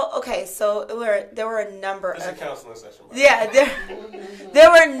 So there were a number It's of a counseling session. there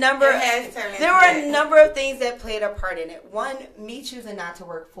were a number of things that played a part in it. One, me choosing not to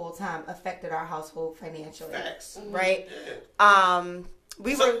work full time affected our household financially. Facts. Right? Yeah.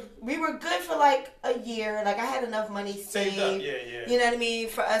 We were good for like a year. Like, I had enough money saved. Yeah. You know what I mean?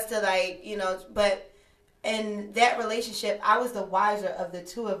 For us to, like, but in that relationship, I was the wiser of the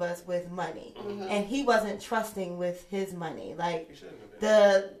two of us with money. Mm-hmm. And he wasn't trusting with his money. Like,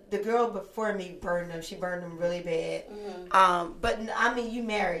 the girl before me burned him. She burned him really bad. Mm-hmm. But I mean, you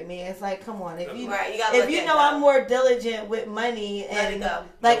married me. It's like, come on. If you know I'm more diligent with money, and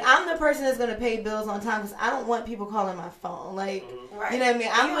like, I'm the person that's gonna pay bills on time, because I don't want people calling my phone. Like, you know what I mean?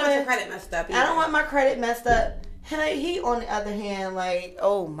 I don't want your credit messed up. I don't want my credit messed up. And he, on the other hand, like,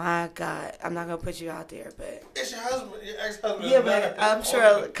 oh my God, I'm not gonna put you out there, but it's your husband, your ex-husband. Yeah, but I'm sure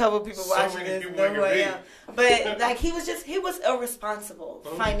a couple people watching this know who I am. But like, he was irresponsible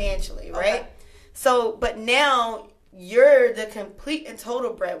financially, right? Okay. So, but now you're the complete and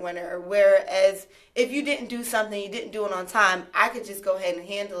total breadwinner. Whereas if you didn't do something, you didn't do it on time, I could just go ahead and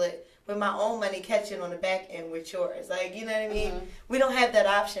handle it with my own money, catching on the back end with yours. Like, you know what I mean? Mm-hmm. We don't have that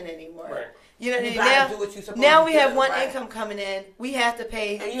option anymore. Right. You know what I mean? Now we have one income coming in. We have to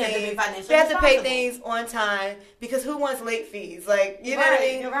pay things. We have to pay things on time, because who wants late fees? Like, you know what I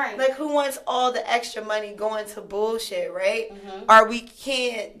mean? Right. Like, who wants all the extra money going to bullshit, right? Mm-hmm. Or we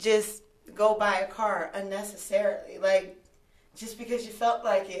can't just go buy a car unnecessarily, like, just because you felt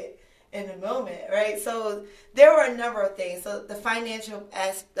like it in the moment, right? So there were a number of things. So the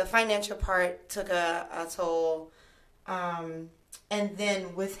financial part took a toll. And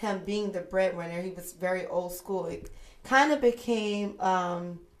then with him being the breadwinner, he was very old school. It kind of became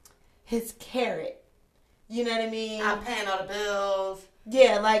his carrot. You know what I mean? I'm paying all the bills.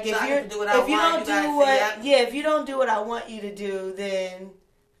 Yeah, like, if you don't do what I want you to do, then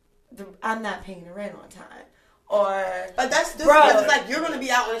I'm not paying the rent on time. But that's stupid. It's like, you're going to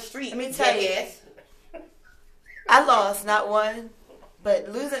be out on the street. Let me tell you, I lost not one.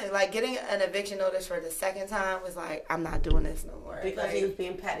 But getting an eviction notice for the second time was like, I'm not doing this no more. Because he was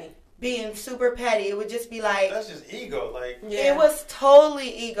being petty. Being super petty. It would just be like... That's just ego. Like, It was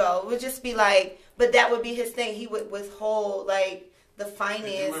totally ego. It would just be like... But that would be his thing. He would withhold, like, the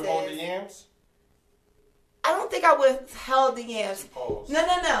finances. Did you withhold the yams? I don't think I withheld the yams.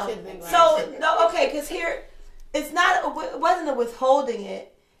 No. Okay, because here... It wasn't a withholding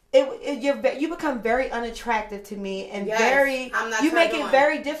it. you become very unattractive to me, and you make it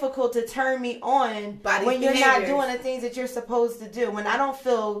very difficult to turn me on when you're not doing the things that you're supposed to do. When I don't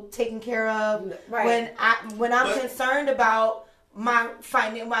feel taken care of, when I'm concerned about my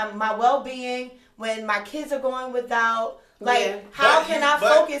well-being, when my kids are going without, how can I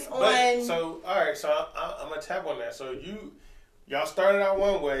focus on? So all right, so I'm gonna tap on that. So y'all started out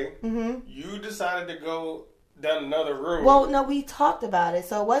one way. Mm-hmm. You decided to go down another road. Well, no, we talked about it,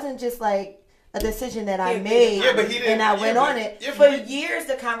 so it wasn't just like a decision that I made and I went on it. For years,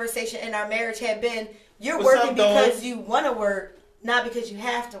 the conversation in our marriage had been, you're working because you want to work, not because you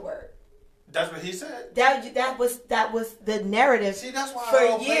have to work. That's what he said. That was the narrative. See, that's why for I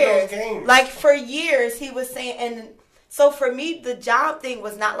don't years. Play those games. Like for years, he was saying, and so for me, the job thing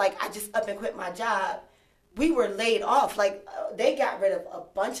was not like I just up and quit my job. We were laid off. Like they got rid of a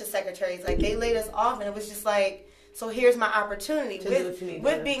bunch of secretaries. Like they laid us off, and it was just like, so here's my opportunity.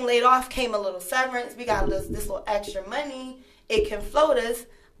 With being laid off came a little severance. We got this little extra money. It can float us.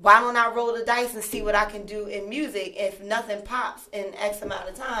 Why don't I roll the dice and see what I can do in music? If nothing pops in X amount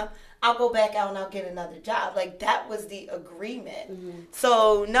of time, I'll go back out and I'll get another job. Like, that was the agreement. Mm-hmm.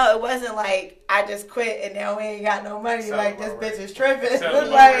 So, no, it wasn't like I just quit and now we ain't got no money. Like, this bitch is tripping.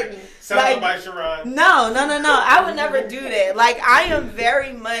 No. I would never do that. Like, I am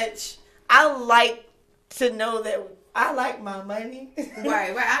very much, I like to know that I like my money.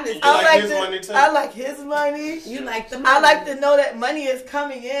 Right. I like his money too. I like his money. You like the money. I like to know that money is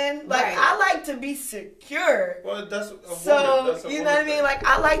coming in. Like I like to be secure. Well, that's you know what I mean? Like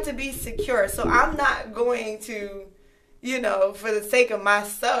I like to be secure. So I'm not going to, for the sake of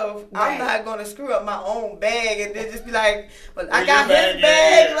myself, I'm not going to screw up my own bag and then just be like, well, I got his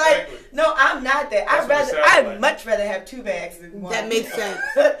bag. Exactly. No, I'm not that. I'd much rather have two bags than one. That makes sense.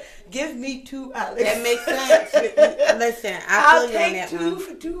 Give me $2, Alex. That makes sense. Listen, I'll take two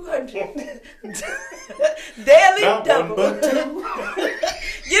for $200. Daily double.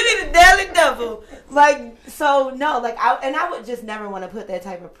 Give me the daily double. Like, so no, like I would just never want to put that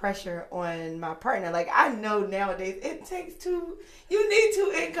type of pressure on my partner. Like I know nowadays it takes two. You need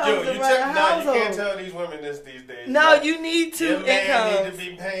two incomes to run a household. No, you can't tell these women this these days. No, you need two incomes. Your man need to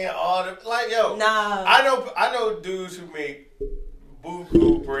be paying all the Nah. I know dudes who make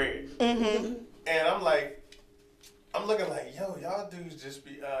buku bread, and I'm looking like, y'all dudes just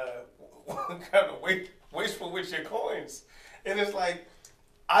be kind of wasteful with your coins, and it's like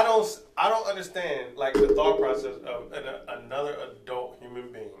I don't understand like the thought process of another adult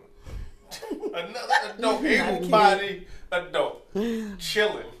human being, another adult, able-bodied adult,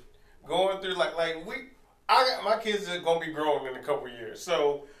 chilling, going through my kids are gonna be growing in a couple of years,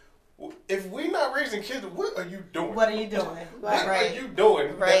 so. If we're not raising kids, what are you doing? What are you doing? What are you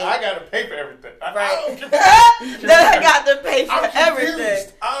doing? Right. I got to pay for everything. I don't give I got to pay for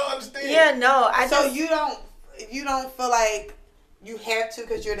everything. I don't understand. Yeah, no. You don't feel like you have to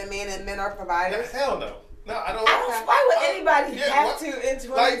because you're the man and men are providers? Hell no. No, I don't. Why would anybody have to in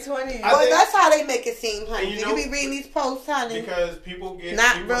 2020? That's how they make it seem, honey. You be reading these posts, honey. Because people get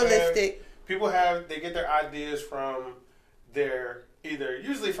not realistic. They get their ideas from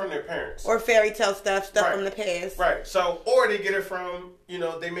usually from their parents. Or fairy tale stuff from the past. Right. So, or they get it from,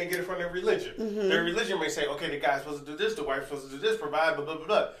 they may get it from their religion. Mm-hmm. Their religion may say, okay, the guy's supposed to do this, the wife's supposed to do this, provide, blah, blah, blah,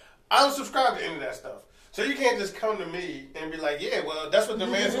 blah. I don't subscribe to any of that stuff. So you can't just come to me and be like, yeah, well, that's what the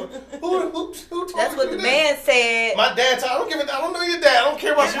man said. Who told that's what the man said. My dad told I don't know your dad. I don't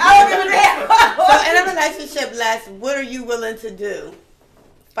care about your dad. I don't give a damn. So in a relationship, Les, what are you willing to do?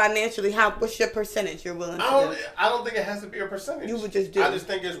 Financially, what's your percentage you're willing to do? I don't think it has to be a percentage. You would just do. I just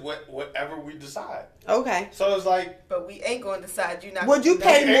think it's whatever we decide. Okay. So it's like, but we ain't going to decide. You're not. Would you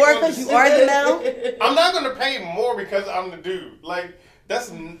pay more because you are the male? I'm not going to pay more because I'm the dude. Like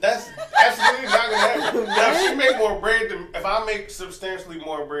that's absolutely not going to happen. Now, if she make more bread if I make substantially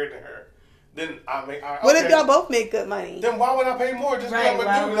more bread than her, then I make. What if y'all both make good money? Then why would I pay more just because I'm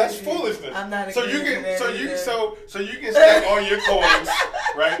a dude? That's foolishness. I'm not. So you can stack all your coins,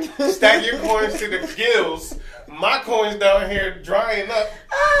 right? Stack your coins to the gills. My coins down here drying up.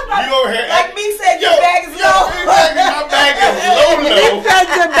 You over here like me said, your bag is low. Exactly, my bag is low. He said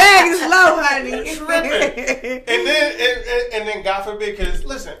your bag is low, honey. Tripping. And then God forbid, because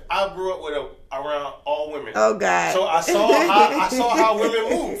listen, I grew up with around all women. Oh God! So I saw how women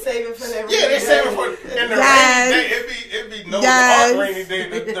move. Saving for that. Yeah, they saving for in the rainy day. It'd be no rainy day.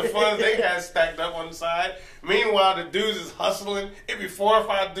 The funds they had stacked up on the side. Meanwhile, the dudes is hustling. It'd be 4 or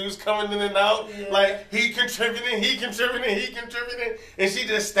 5 dudes coming in and out. Yeah. Like he contributing, and she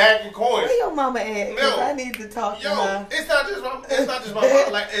just stacking coins. Where your mama at? I need to talk to her. It's not just my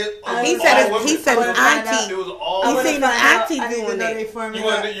mom. Like he said his auntie. It was all. He seen his auntie doing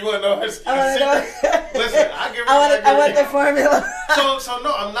it. You want to know her secret? Listen, I want the formula. So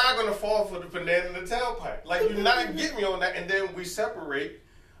no, I'm not gonna fall for the banana in the tailpipe. Like you're not getting me on that, and then we separate.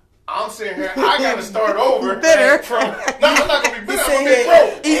 I'm sitting here. I got to start over. Bitter. No, I'm not gonna be bitter. I'm gonna be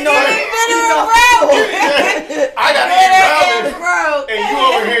broke. I got to eat ramen. And you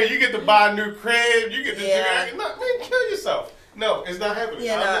over here, you get to buy a new crib. You get to man, kill yourself. No, it's not happening.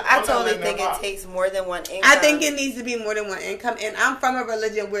 Yeah, I totally think it takes more than one income. I think it needs to be more than one income. And I'm from a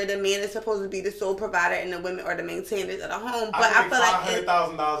religion where the man is supposed to be the sole provider and the women are the maintainers of the home. But I feel like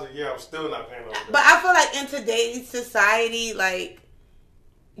 $500,000 a year, I'm still not paying those bills. But I feel like in today's society, like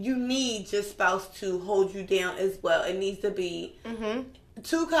you need your spouse to hold you down as well. It needs to be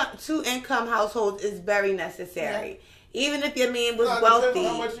two income households is very necessary. Yeah. Even if your man was wealthy. Depends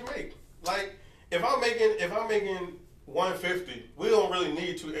on how much you make. Like if I'm making $150, we don't really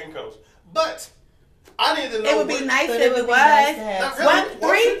need 2 incomes. But I need to know. It would be nice if it was. Nice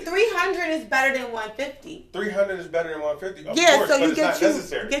 300 is better than 150. 300 is better than 150. Of yeah, course, so but you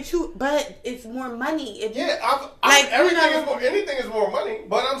get you, but it's more money. Everything is more money.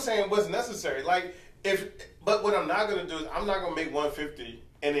 But I'm saying what's necessary. Like but what I'm not gonna do is I'm not gonna make 150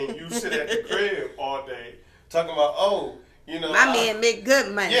 and then you sit at the crib all day talking about my man make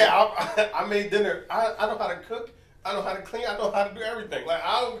good money. Yeah, I made dinner. I know how to cook. I know how to clean. I know how to do everything. Like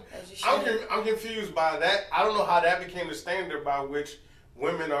I'm confused by that. I don't know how that became the standard by which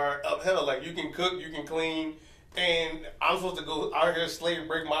women are upheld. Like you can cook, you can clean, and I'm supposed to go out here slave,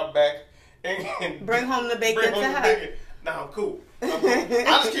 break my back, and bring home the bacon to her. Nah, I'm cool.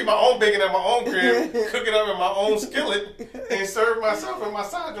 I just keep my own bacon at my own crib, cook it up in my own skillet, and serve myself and my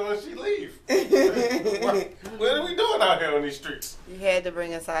side joint and she leave. What are we doing out here on these streets? You had to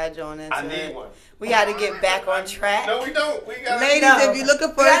bring a side joint into I need one. We got to get back on track. No, we don't. We got ladies, if you're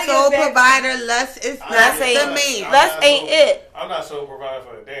looking for a sole provider, less is not the me. Less ain't it. I'm not sole provider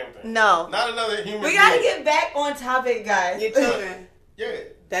for a damn thing. No. Not another human being. We got to get back on topic, guys. Your children. Yeah.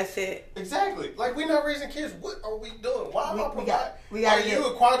 That's it. Exactly. Like, we're not raising kids. What are we doing? Why am I providing? Are you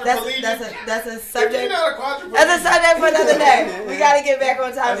a quadriplegic? That's a subject. If you're not a quadriplegic. That's a subject for another day. We got to get back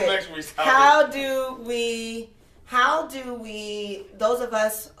on topic. That's next week's topic. How do we, those of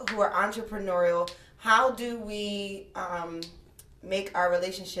us who are entrepreneurial, how do we make our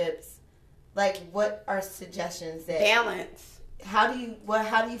relationships, like, what are suggestions that... Balance. How do you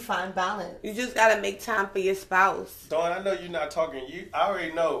find balance? You just gotta make time for your spouse. Dawn, I know you're not talking. I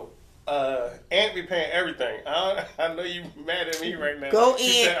already know. Aunt be paying everything. I know you mad at me right now. Go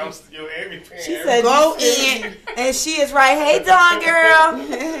she Aunt. Said, your Aunt be paying. She everything. said, "Go Aunt," and she is right. Hey, Dawn, girl.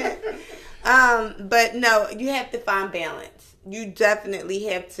 But no, you have to find balance. You definitely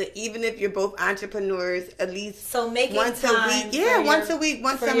have to, even if you're both entrepreneurs, at least making once time a week. Yeah, once a week,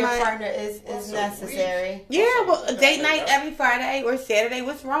 once a your month. Partner is necessary. Yeah, well, a date night every Friday or Saturday.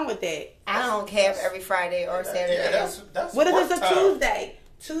 What's wrong with that? I don't have every Friday or Saturday. Yeah, that's what if it's a Tuesday?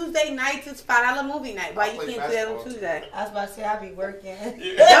 Tuesday nights is $5 movie night. Why you can't do that on Tuesday? I was about to say I be working. Yeah.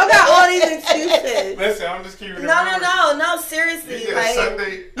 Y'all got all these excuses. Listen, I'm just keeping it No. Seriously, you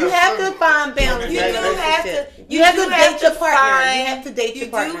have to find balance. You have to date your partner. You have to date your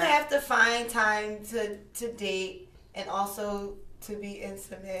partner. You do have to find time to date and also to be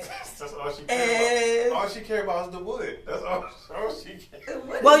intimate. That's all she cares about. All she cares about is the wood. That's all she cares.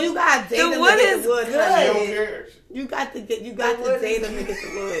 Well, you got to date them to get the wood. She don't care. You got to date them to get the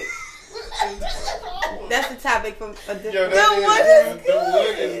wood. That's the topic from a different. The wood is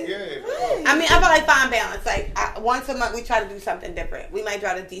good. I mean, I feel like find balance. Like once a month, we try to do something different. We might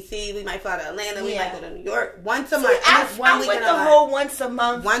drive to DC. We might fly to Atlanta. We might go to New York. Once a month. I'm with the whole once a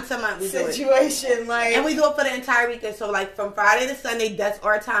month we situation. Do it. Like, and we do it for the entire weekend. So like from Friday to Sunday, that's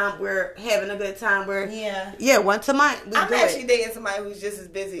our time. We're having a good time. Once a month. I'm actually dating somebody who's just as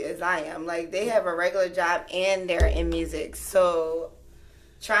busy as I am. Like they have a regular job and they're in music. So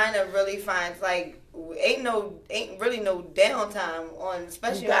trying to really find ain't really no downtime on,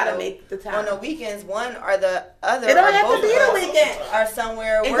 especially make the time on the weekends. One or the other. It don't have to be the weekend. Are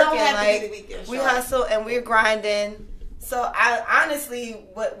somewhere working. Don't have to be the weekend. We hustle and we're grinding. So I honestly,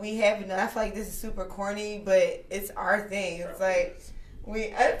 what we have, I feel like this is super corny, but it's our thing. It's like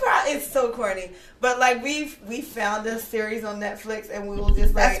It's so corny, but like we found a series on Netflix and we will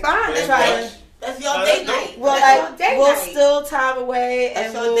just like that's fine. That's your date night. Well, that's like we'll still time away that's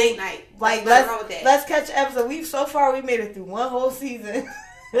and your we'll date night. Like let's catch an episode. So far we made it through one whole season.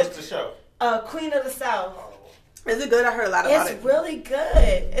 What's the show? Queen of the South. Is it good? I heard a lot about it. It's really good.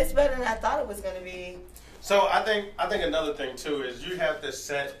 It's better than I thought it was gonna be. So I think another thing too is you have to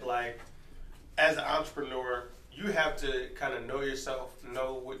set like as an entrepreneur, you have to kind of know yourself,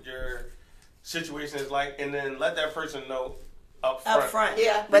 know what your situation is like, and then let that person know up front.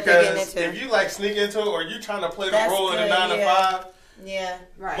 Yeah. What they're getting Because into. if you like sneak into it or you trying to play the That's role of the good, 9 to 5, yeah.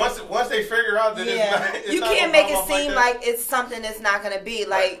 Right. once they figure out that it's you not can't gonna make it pop up seem like like it's something that's not gonna be.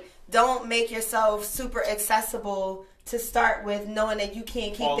 Like, don't make yourself super accessible to start with, knowing that you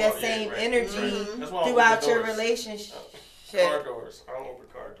can't keep that same energy throughout your relationship. Car doors. I don't open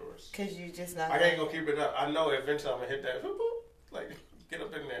car doors. Cause you just not. I ain't gonna keep it up. I know eventually I'm gonna hit that. Boop, boop, like get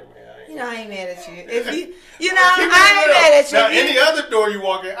up in there, man. I ain't mad at you. If I ain't mad at you. Now any other door you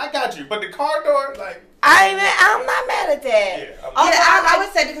walk in, I got you. But the car door, like. I'm not mad at that. Yeah, I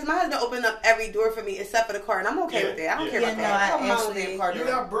would say because my husband opened up every door for me except for the car, and I'm okay with that. I don't care about that. You're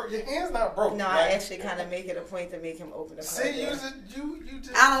not broke. Your hand's not broke. No, I actually kind of make it a point to make him open the car. See, you just.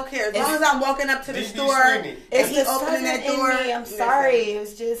 I don't care as long as I'm walking up to the store. It's he's opening that door. I'm sorry. It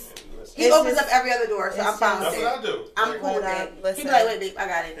was just. He opens up every other door, so I'm fine with it. That's what I do. I'm cool with that. Listen, he be like, wait, babe, I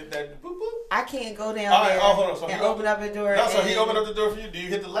got it. Hit that boop, boop. I can't go down All right, there hold on. So and open up a door. No, so he opened up the door for you. Do you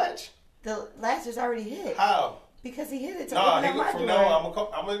hit the latch? The latch is already hit. How? Because he hit it to Nah, open up my from door. now on,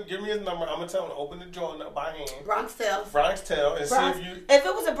 I'm gonna give me his number. I'm gonna tell him to open the joint up by hand. Bronx Tales, and see if you. If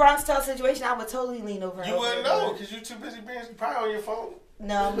it was a Bronx Tale situation, I would totally lean over. You wouldn't know because you're too busy being probably on your phone.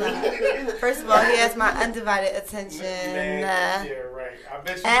 No, I'm not. First of all, he has my undivided attention. Man, yeah, right. I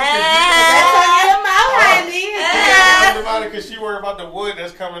bet you. That's undivided because she worried about the wood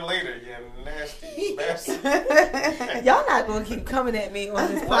that's coming later. Yeah, nasty bastard. Y'all not gonna keep coming at me on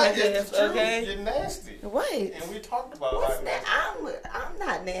this podcast, okay? You're nasty. What? And we talked about What's how that? I'm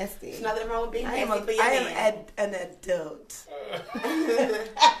not nasty. There's nothing wrong with being nasty for your I man. am an adult.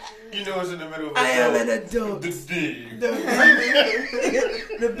 You know it's in the middle of I am an adult. The D.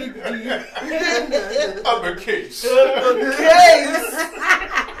 The big D. Uppercase.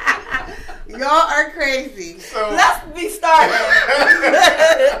 Y'all are crazy. So, let's be started.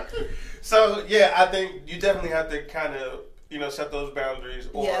 So yeah, I think you definitely have to kind of set those boundaries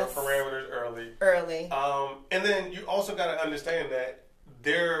or parameters early. And then you also got to understand that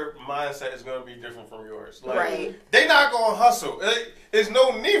their mindset is going to be different from yours. Like, right. They're not going to hustle. There's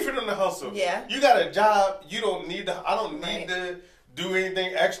no need for them to hustle. Yeah. You got a job. You don't need to. I don't need to do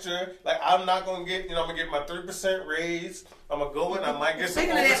anything extra. Like I'm not going to get. I'm going to get my 3% raise. I'm going to go in. I might get some.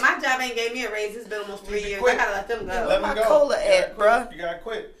 Speaking of that, my job ain't gave me a raise. It's been almost 3 years. I got to let them go. Let my them go. cola at, bro. You got to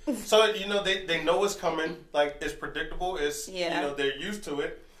quit. So they know it's coming. Like it's predictable. It's they're used to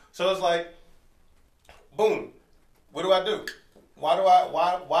it. So it's like, boom. What do I do? Why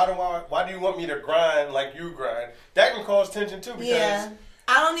do you want me to grind like you grind? That can cause tension too because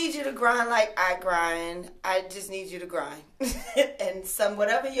I don't need you to grind like I grind. I just need you to grind. And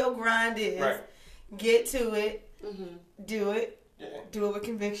whatever your grind is, get to it. Mm-hmm. Do it. Yeah. Do it with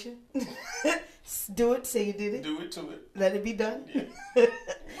conviction. Do it. Say you did it. Do it to it. Let it be done. Yeah.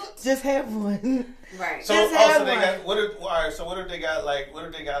 Just have one. Right. So also they got what if they got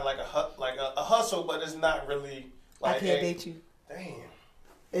like a hustle, but it's not really like I can't date you. Damn.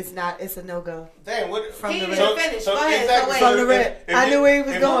 It's not. It's a no-go. Damn. What? From the rip. So go ahead. exactly. From the rip. I knew where he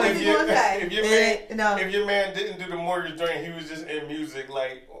was going. If your man didn't do the mortgage joint, he was just in music,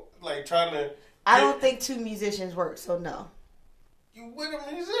 like trying to. I don't think two musicians work, so no. You with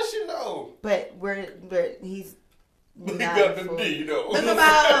a musician though. But he's. You got the D though. What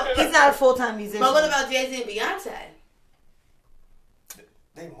about he's not a full-time musician. But what about Jay-Z and Beyonce?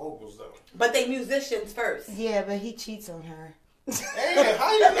 They moguls though. But they musicians first. Yeah, but he cheats on her. Hey,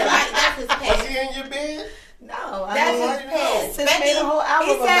 how you know? That's his past. Was he in your bed? No, that's his past. Sis made a whole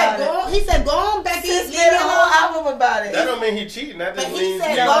album about it. He said, "Go on, Becky." Sis made a whole album about it. That don't mean he cheating. That just means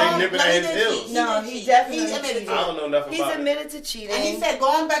they nipping at his heels. No, he definitely cheated. I don't know nothing about it. He's admitted to cheating. And he said, "Go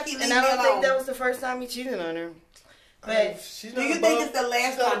on, Becky." And I don't think that was the first time he cheated on her. But do you think it's the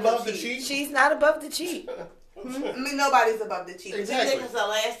last time he'll cheat? She's not above the cheat. I mean, nobody's above the cheat. Exactly. Do you think it's the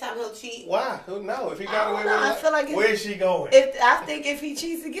last time he'll cheat? Why? No, if he got away with it, I feel like where's she going? I think if he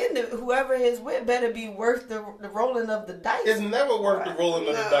cheats again, whoever is with better be worth the rolling of the dice. It's never worth the rolling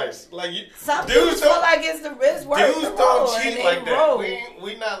of the dice. Like some dudes feel like it's worth dudes the roll. Don't cheat and like that. roll.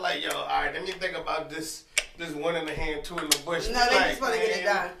 We not like, yo, all right, let me think about this this one in the hand, two in the bush. No, they just want to get it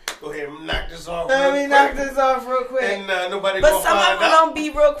done. Go ahead and knock this off. Let me knock this off real quick. And nobody but gonna some find of them out. don't be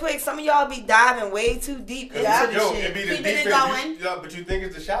real quick. Some of y'all be diving way too deep into the Yo, shit. it be the Keeping it deep going. but you think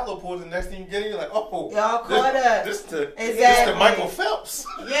it's the shallow pool. The next thing you get in, you're like, oh, Y'all caught up. This the Exactly. Michael Phelps.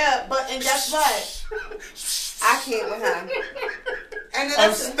 Yeah, and guess what? I can't with him. And then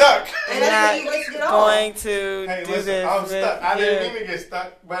I'm stuck. And I'm that's when you risk it all. going to Hey, do listen, this. I'm stuck. I didn't yeah. mean to get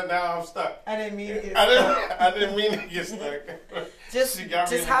stuck, but now I'm stuck. I didn't mean to get I didn't mean to get stuck. Just, She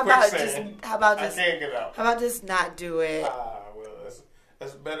got me in how the about quicksand. just, how about I just, can't get out. how about just not do it? Well,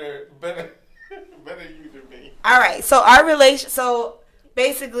 that's better you than me. All right. So our relation. So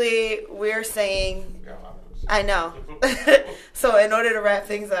basically, we're saying. I know. So in order to wrap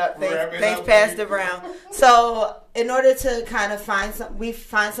things up, thanks Pastor Brown. So in order to kind of find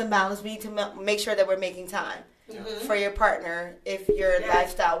some balance, we need to make sure that we're making time for your partner. If your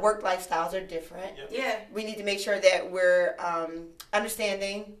work lifestyles are different, we need to make sure that we're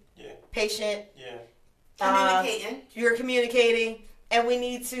understanding, patient, communicating. You're communicating, and we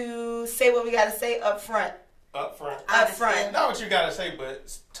need to say what we got to say up front. Up front. Not what you got to say,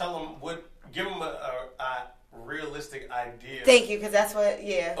 but tell them give them a realistic idea. Thank you, because that's what,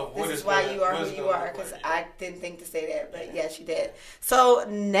 this is why you are who you are, because I didn't think to say that, but yes, you did. So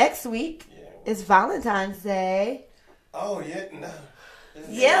next week is Valentine's Day. Oh, yeah, no.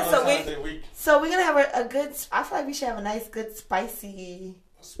 Yeah, so we're going to have a good, I feel like we should have a nice, good, spicy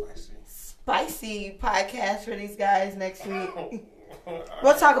podcast for these guys next week.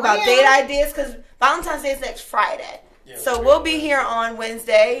 We'll talk about date ideas, because Valentine's Day is next Friday. So we'll be here on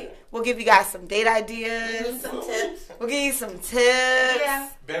Wednesday. We'll give you guys some date ideas. Some tips. We'll give you some tips. Yeah.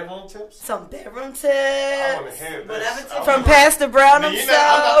 Bedroom tips? Some bedroom tips. I want to hear this. From Pastor Brown himself.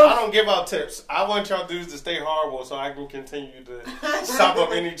 I don't give out tips. I want y'all dudes to stay horrible so I can continue to stop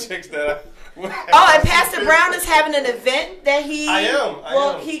up any chicks that Oh, and Pastor Brown is having an event that he... I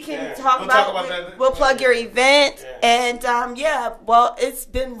am. He can We'll talk about that. We'll plug your event. Yeah. And, well, it's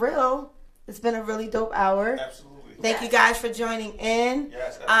been real. It's been a really dope hour. Absolutely. Thank you guys for joining in.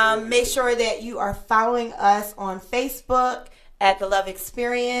 Yes, absolutely. Make sure that you are following us on Facebook at The Love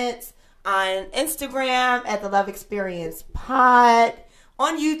Experience, on Instagram at The Love Experience Pod,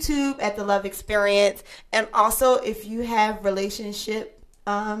 on YouTube at The Love Experience, and also if you have relationship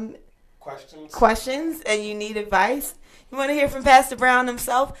questions and you need advice, you want to hear from Pastor Brown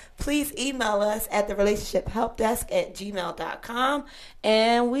himself, please email us at therelationshiphelpdesk@gmail.com,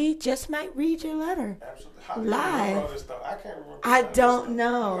 and we just might read your letter. Absolutely. Live. I can't remember. I don't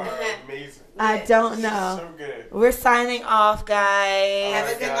know. Amazing. I don't know. So good. We're signing off, guys. Have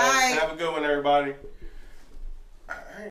a good night. Have a good one, everybody.